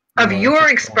you Of know, that's a your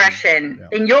form. expression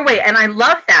Yeah, in your way. And I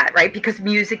love that, right? Because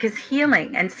music is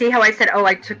healing. And see how I said, oh,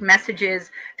 I took messages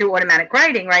through automatic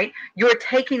writing, right? You're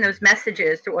taking those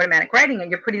messages through automatic writing and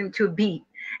you're putting them to a beat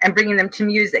and bringing them to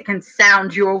music and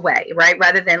sound your way, right?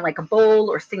 Rather than like a bowl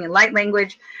or singing light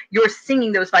language, you're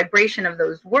singing those vibration of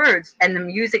those words, and the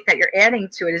music that you're adding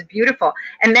to it is beautiful.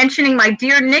 And mentioning my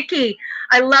dear Nikki,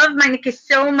 I love my Nikki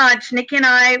so much. Nikki and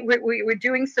I, we're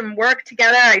doing some work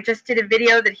together. I just did a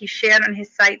video that he shared on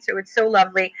his site, so it's so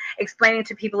lovely, explaining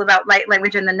to people about light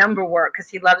language and the number work, because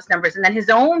he loves numbers, and then his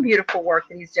own beautiful work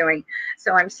that he's doing.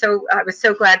 So I was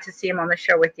so glad to see him on the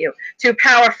show with you. Two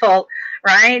powerful,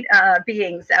 right,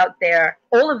 beings out there.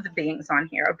 All of the beings on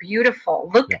here are beautiful.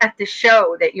 Look yeah, at the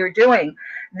show that you're doing.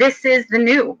 This is the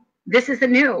new. This is the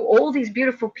new. All these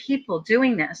beautiful people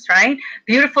doing this, right?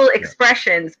 Beautiful yeah,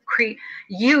 expressions. The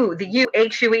you,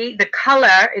 HUE, the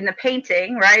color in the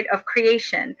painting, right, of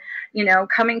creation, you know,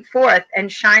 coming forth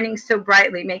and shining so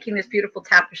brightly, making this beautiful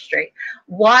tapestry.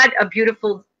 What a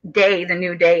beautiful day the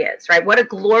new day is, right? What a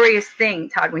glorious thing,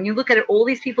 Todd. When you look at it, all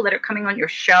these people that are coming on your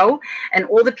show and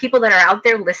all the people that are out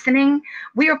there listening,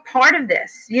 we are part of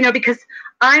this, you know, because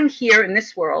I'm here in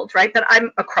this world, right? But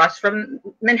I'm across from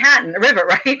Manhattan, the river,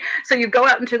 right? So you go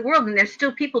out into the world and there's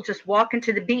still people just walking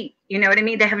to the beat. You know what I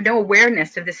mean? They have no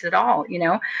awareness of this at all, you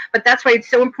know? But that's why it's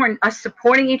so important, us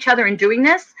supporting each other and doing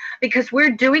this, because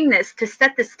we're doing this to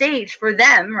set the stage for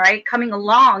them, right? Coming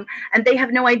along, and they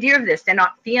have no idea of this. They're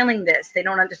not feeling this. They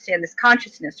don't understand this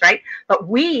consciousness, right? But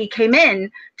we came in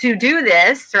to do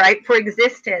this, right, for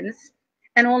existence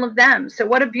and all of them. So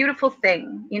what a beautiful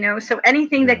thing, you know? So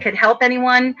anything that yeah. could help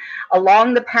anyone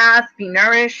along the path be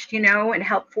nourished, you know, and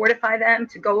help fortify them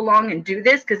to go along and do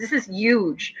this, because this is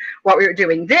huge what we were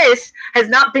doing. This has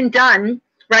not been done,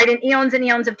 right, in eons and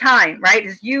eons of time, right?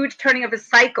 This huge turning of a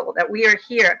cycle that we are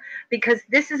here, because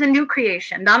this is a new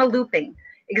creation, not a looping.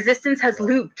 Existence has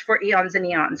looped for eons and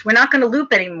eons. We're not going to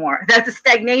loop anymore. That's a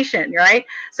stagnation, right?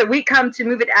 So we come to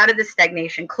move it out of the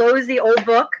stagnation, close the old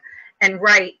book and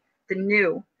write the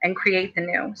new and create the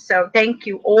new. So thank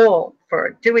you all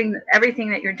for doing everything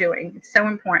that you're doing. It's so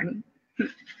important.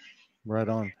 Right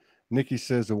on. Nikki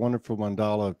says a wonderful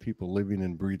mandala of people living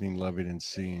and breathing, loving and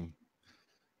seeing.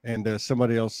 And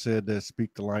somebody else said,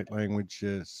 speak the light language.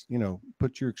 You know,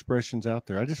 put your expressions out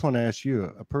there. I just want to ask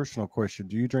you a personal question.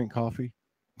 Do you drink coffee?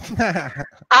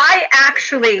 I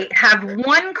actually have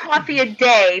one coffee a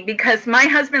day because my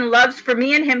husband loves for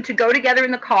me and him to go together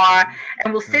in the car,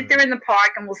 and we'll sit there in the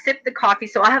park and we'll sip the coffee.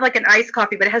 So I have like an iced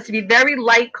coffee, but it has to be very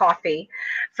light coffee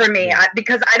for me Yeah.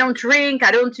 because I don't drink,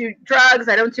 I don't do drugs,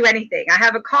 I don't do anything. I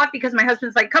have a coffee because my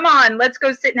husband's like, come on, let's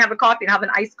go sit and have a coffee and have an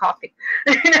iced coffee.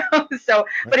 So,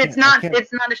 but I can't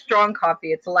it's not a strong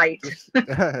coffee, it's light. just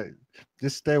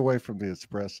just stay away from the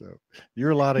espresso. You're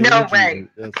a lot of No energy.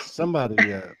 way.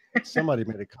 Somebody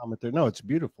made a comment there. No, it's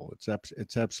beautiful.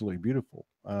 It's absolutely beautiful.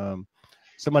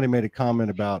 Somebody made a comment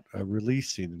about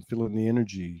releasing and feeling the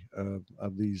energy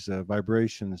of these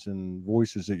vibrations and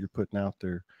voices that you're putting out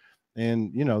there.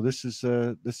 And this is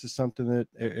something that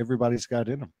everybody's got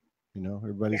in them.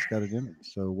 Everybody's got it in them.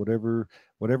 So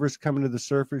whatever's coming to the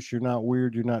surface, you're not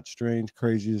weird, you're not strange.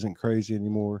 Crazy isn't crazy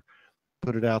anymore.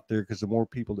 Put it out there, because the more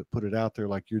people that put it out there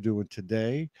like you're doing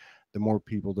today, the more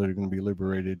people that are going to be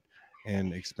liberated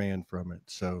and expand from it.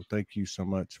 So thank you so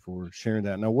much for sharing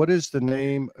that. Now, what is the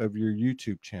name of your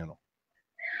YouTube channel?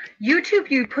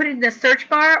 YouTube, you put in the search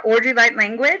bar Audrey Light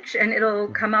Language, and it'll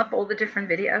come up all the different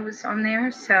videos on there.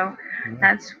 So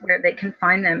that's where they can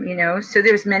find them, So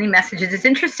there's many messages. It's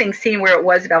interesting seeing where it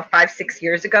was about 5-6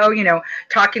 years ago,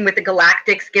 talking with the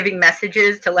galactics, giving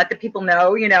messages to let the people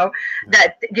know,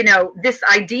 that, this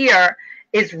idea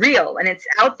is real and it's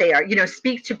out there.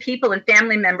 Speak to people and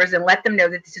family members and let them know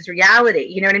that this is reality.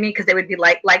 You know what I mean? Because they would be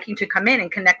liking to come in and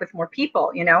connect with more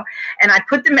people, And I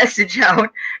put the message out,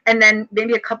 and then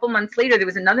maybe a couple months later, there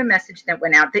was another message that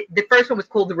went out. The first one was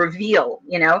called The Reveal,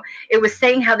 It was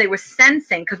saying how they were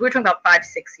sensing, because we were talking about 5-6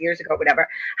 years ago, whatever,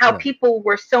 how people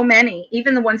were so many,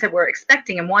 even the ones that were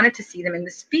expecting and wanted to see them in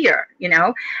the sphere,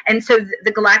 And so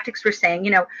the galactics were saying,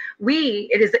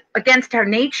 it is against our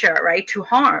nature, right, to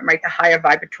harm, right, the higher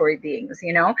vibratory beings,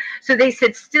 So they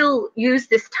said still use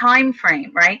this time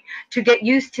frame, right, to get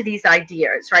used to these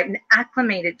ideas, right, and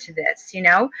acclimated to this,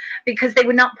 because they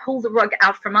would not pull the rug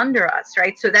out from under us,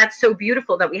 right? So that's so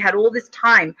beautiful that we had all this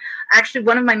time. Actually,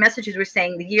 one of my messages was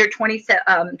saying the year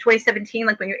 2017,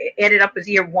 like when you add it up, was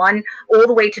year 1 all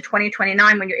the way to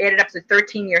 2029. When you add it up, it's a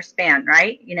 13-year span,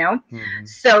 right?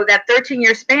 So that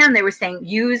 13-year span, they were saying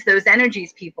use those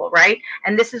energies, people, right?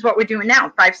 And this is what we're doing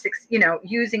now, 5-6,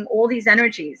 using all these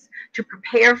energies to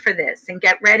prepare for this and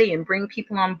get ready and bring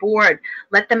people on board.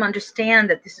 Let them understand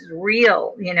that this is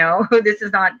real, this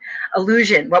is not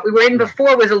illusion. What we were in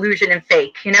before was illusion and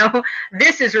fake,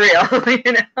 this is real,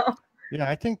 Yeah,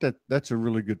 I think that's a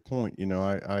really good point.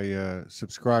 I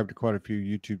subscribe to quite a few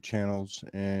YouTube channels,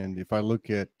 and if I look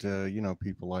at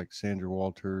people like Sandra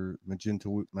Walter,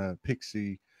 Magenta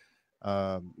Pixie,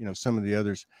 some of the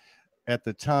others, at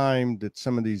the time that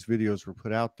some of these videos were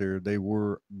put out there, they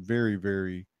were very,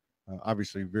 very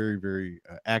obviously very, very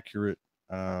accurate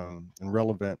and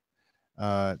relevant.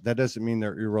 That doesn't mean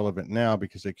they're irrelevant now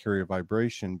because they carry a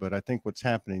vibration. But I think what's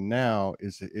happening now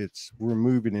is we're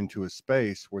moving into a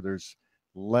space where there's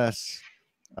less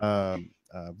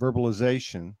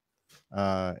verbalization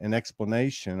and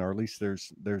explanation, or at least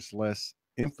there's less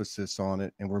emphasis on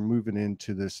it, and we're moving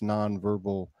into this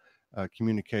nonverbal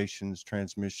communications,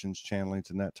 transmissions, channelings,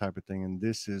 and that type of thing. And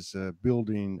this is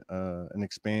building an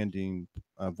expanding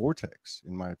vortex,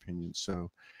 in my opinion.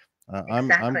 So I'm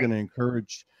going to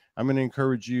encourage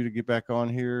you to get back on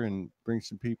here and bring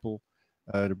some people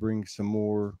to bring some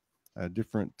more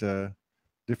different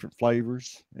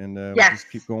flavors, and we'll just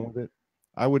keep going with it.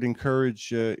 I would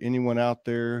encourage anyone out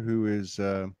there who is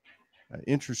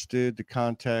interested to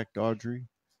contact Audrey,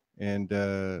 and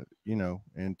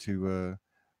and to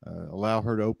allow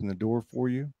her to open the door for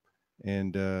you.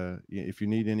 And if you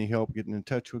need any help getting in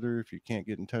touch with her, if you can't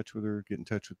get in touch with her, get in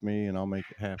touch with me and I'll make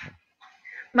it happen.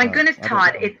 My goodness,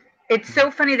 Todd, it's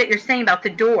so funny that you're saying about the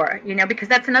door, because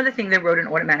that's another thing they wrote in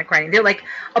automatic writing. They're like,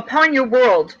 upon your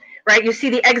world, right, you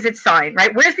see the exit sign,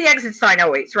 right? Where's the exit sign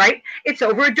always, right? It's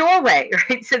over a doorway,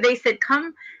 right? So they said,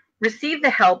 come receive the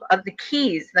help of the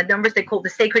keys, the numbers they call the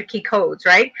sacred key codes,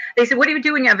 right? They said, what do you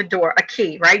do when you have a door, a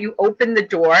key, right? You open the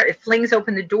door, it flings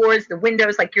open the doors, the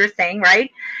windows, like you're saying,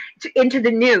 right? Into the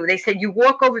new. They said you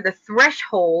walk over the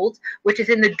threshold, which is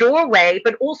in the doorway,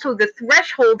 but also the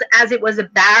threshold as it was a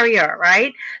barrier,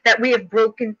 right? That we have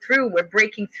broken through. We're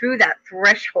breaking through that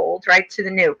threshold, right, to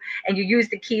the new. And you use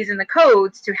the keys and the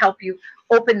codes to help you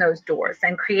open those doors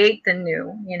and create the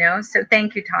new, So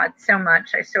thank you, Todd, so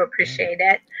much. I so appreciate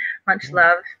it. Much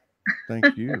love.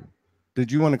 Thank you.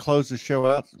 Did you want to close the show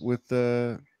out with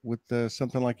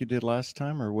something like you did last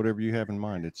time, or whatever you have in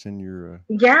mind? It's in your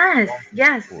yes.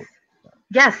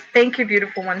 Thank you,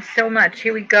 beautiful one, so much.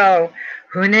 Here we go.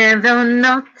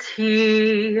 Hunevonati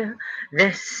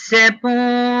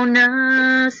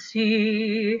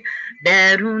Veseponasi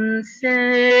Berun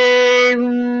Seum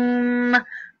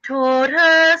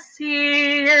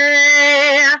Torasi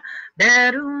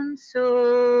Berun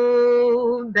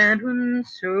So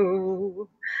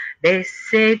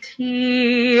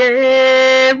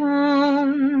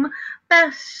Besetium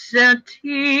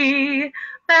Besati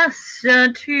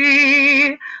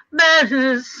Besati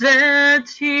Besetium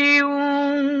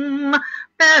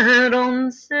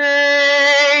Berunse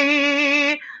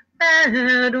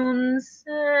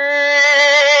Berunse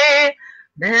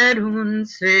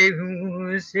Berunse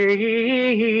Use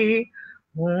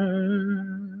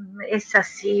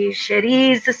Esasi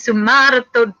Sheris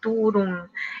Sumarto Durum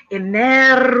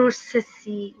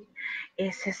Emerusesi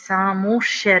Esesamo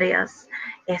Sherias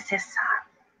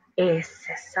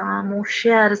Esesamo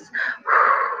Sheris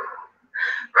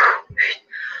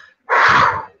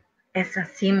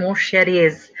Esasimo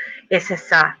Sheris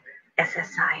Esesa.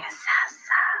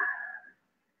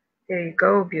 There you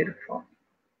go, beautiful.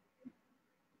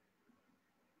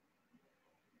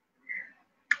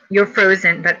 You're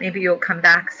frozen, but maybe you'll come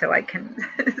back so I can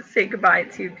say goodbye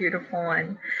to you, beautiful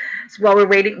one. So while I'm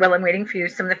waiting for you,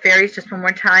 some of the fairies, just one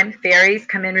more time, fairies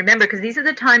come in. Remember, because these are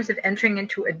the times of entering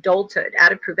into adulthood,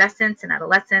 out of pubescence and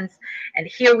adolescence. And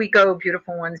here we go,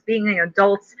 beautiful ones, being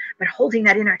adults, but holding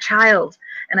that inner child.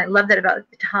 And I love that about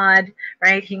Todd,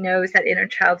 right? He knows that inner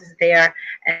child is there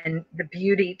and the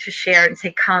beauty to share and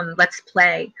say, come, let's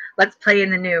play. Let's play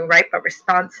in the new, right? But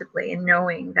responsibly and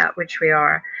knowing that which we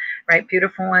are. Right,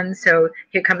 beautiful one. So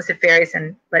here comes the fairies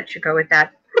and let you go with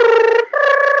that.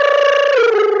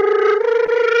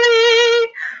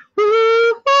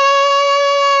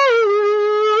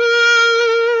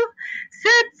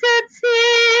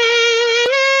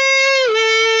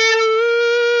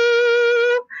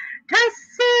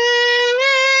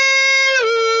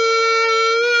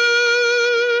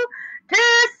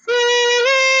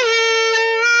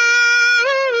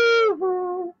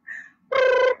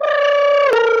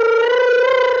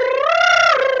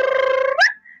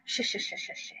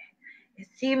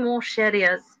 Simo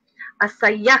sherias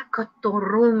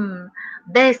asayakotorum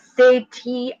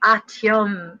beseti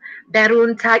atium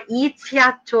berunta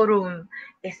itiatorum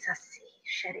esasi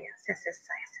sherias.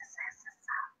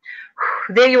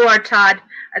 There you are, Todd.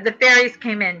 The fairies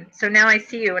came in, so now I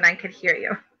see you and I can hear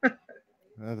you.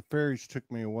 The fairies took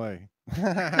me away.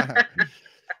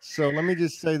 So let me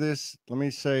just say this. Let me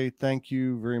say thank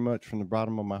you very much from the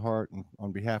bottom of my heart and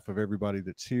on behalf of everybody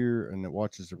that's here and that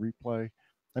watches the replay.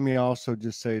 Let me also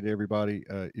just say to everybody,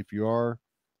 if you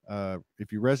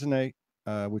resonate,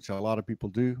 which a lot of people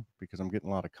do, because I'm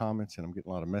getting a lot of comments and I'm getting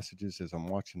a lot of messages as I'm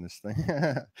watching this thing.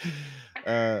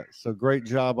 So great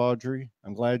job, Audrey.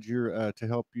 I'm glad you're to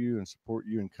help you and support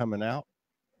you in coming out.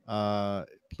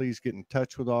 Please get in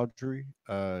touch with Audrey.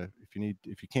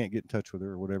 If you can't get in touch with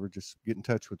her or whatever, just get in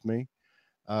touch with me.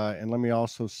 And let me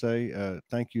also say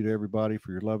thank you to everybody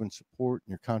for your love and support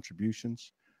and your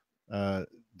contributions.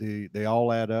 They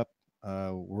all add up.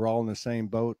 We're all in the same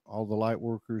boat. All the light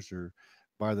workers are,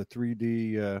 by the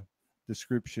 3D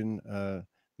description,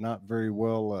 not very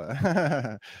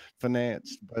well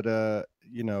financed, but I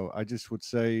just would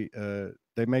say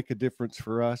they make a difference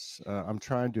for us. I'm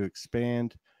trying to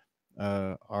expand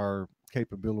our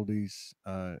capabilities,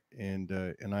 and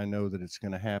I know that it's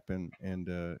going to happen, and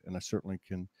I certainly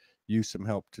can use some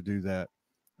help to do that.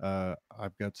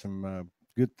 I've got some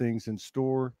good things in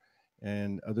store,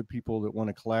 and other people that want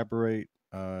to collaborate.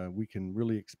 We can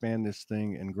really expand this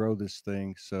thing and grow this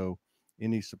thing. So,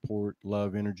 any support,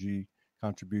 love, energy,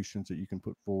 contributions that you can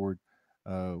put forward,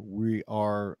 we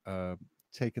are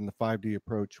taking the 5D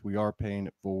approach. We are paying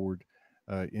it forward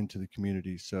into the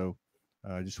community. So.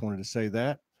 I just wanted to say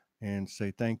that and say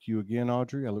thank you again,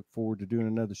 Audrey. I look forward to doing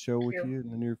another show with you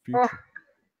in the near future. Oh,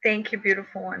 thank you,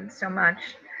 beautiful one, so much.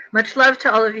 Much love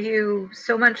to all of you.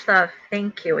 So much love.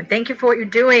 Thank you. And thank you for what you're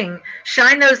doing.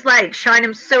 Shine those lights. Shine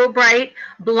them so bright,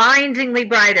 blindingly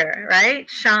brighter, right?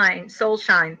 Shine, soul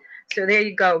shine. So there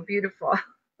you go. Beautiful.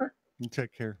 You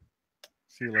take care.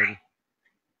 See you later.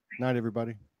 Night,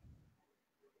 everybody.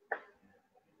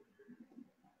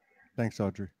 Thanks,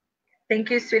 Audrey. Thank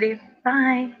you, sweetie.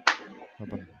 Bye.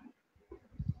 Bye-bye.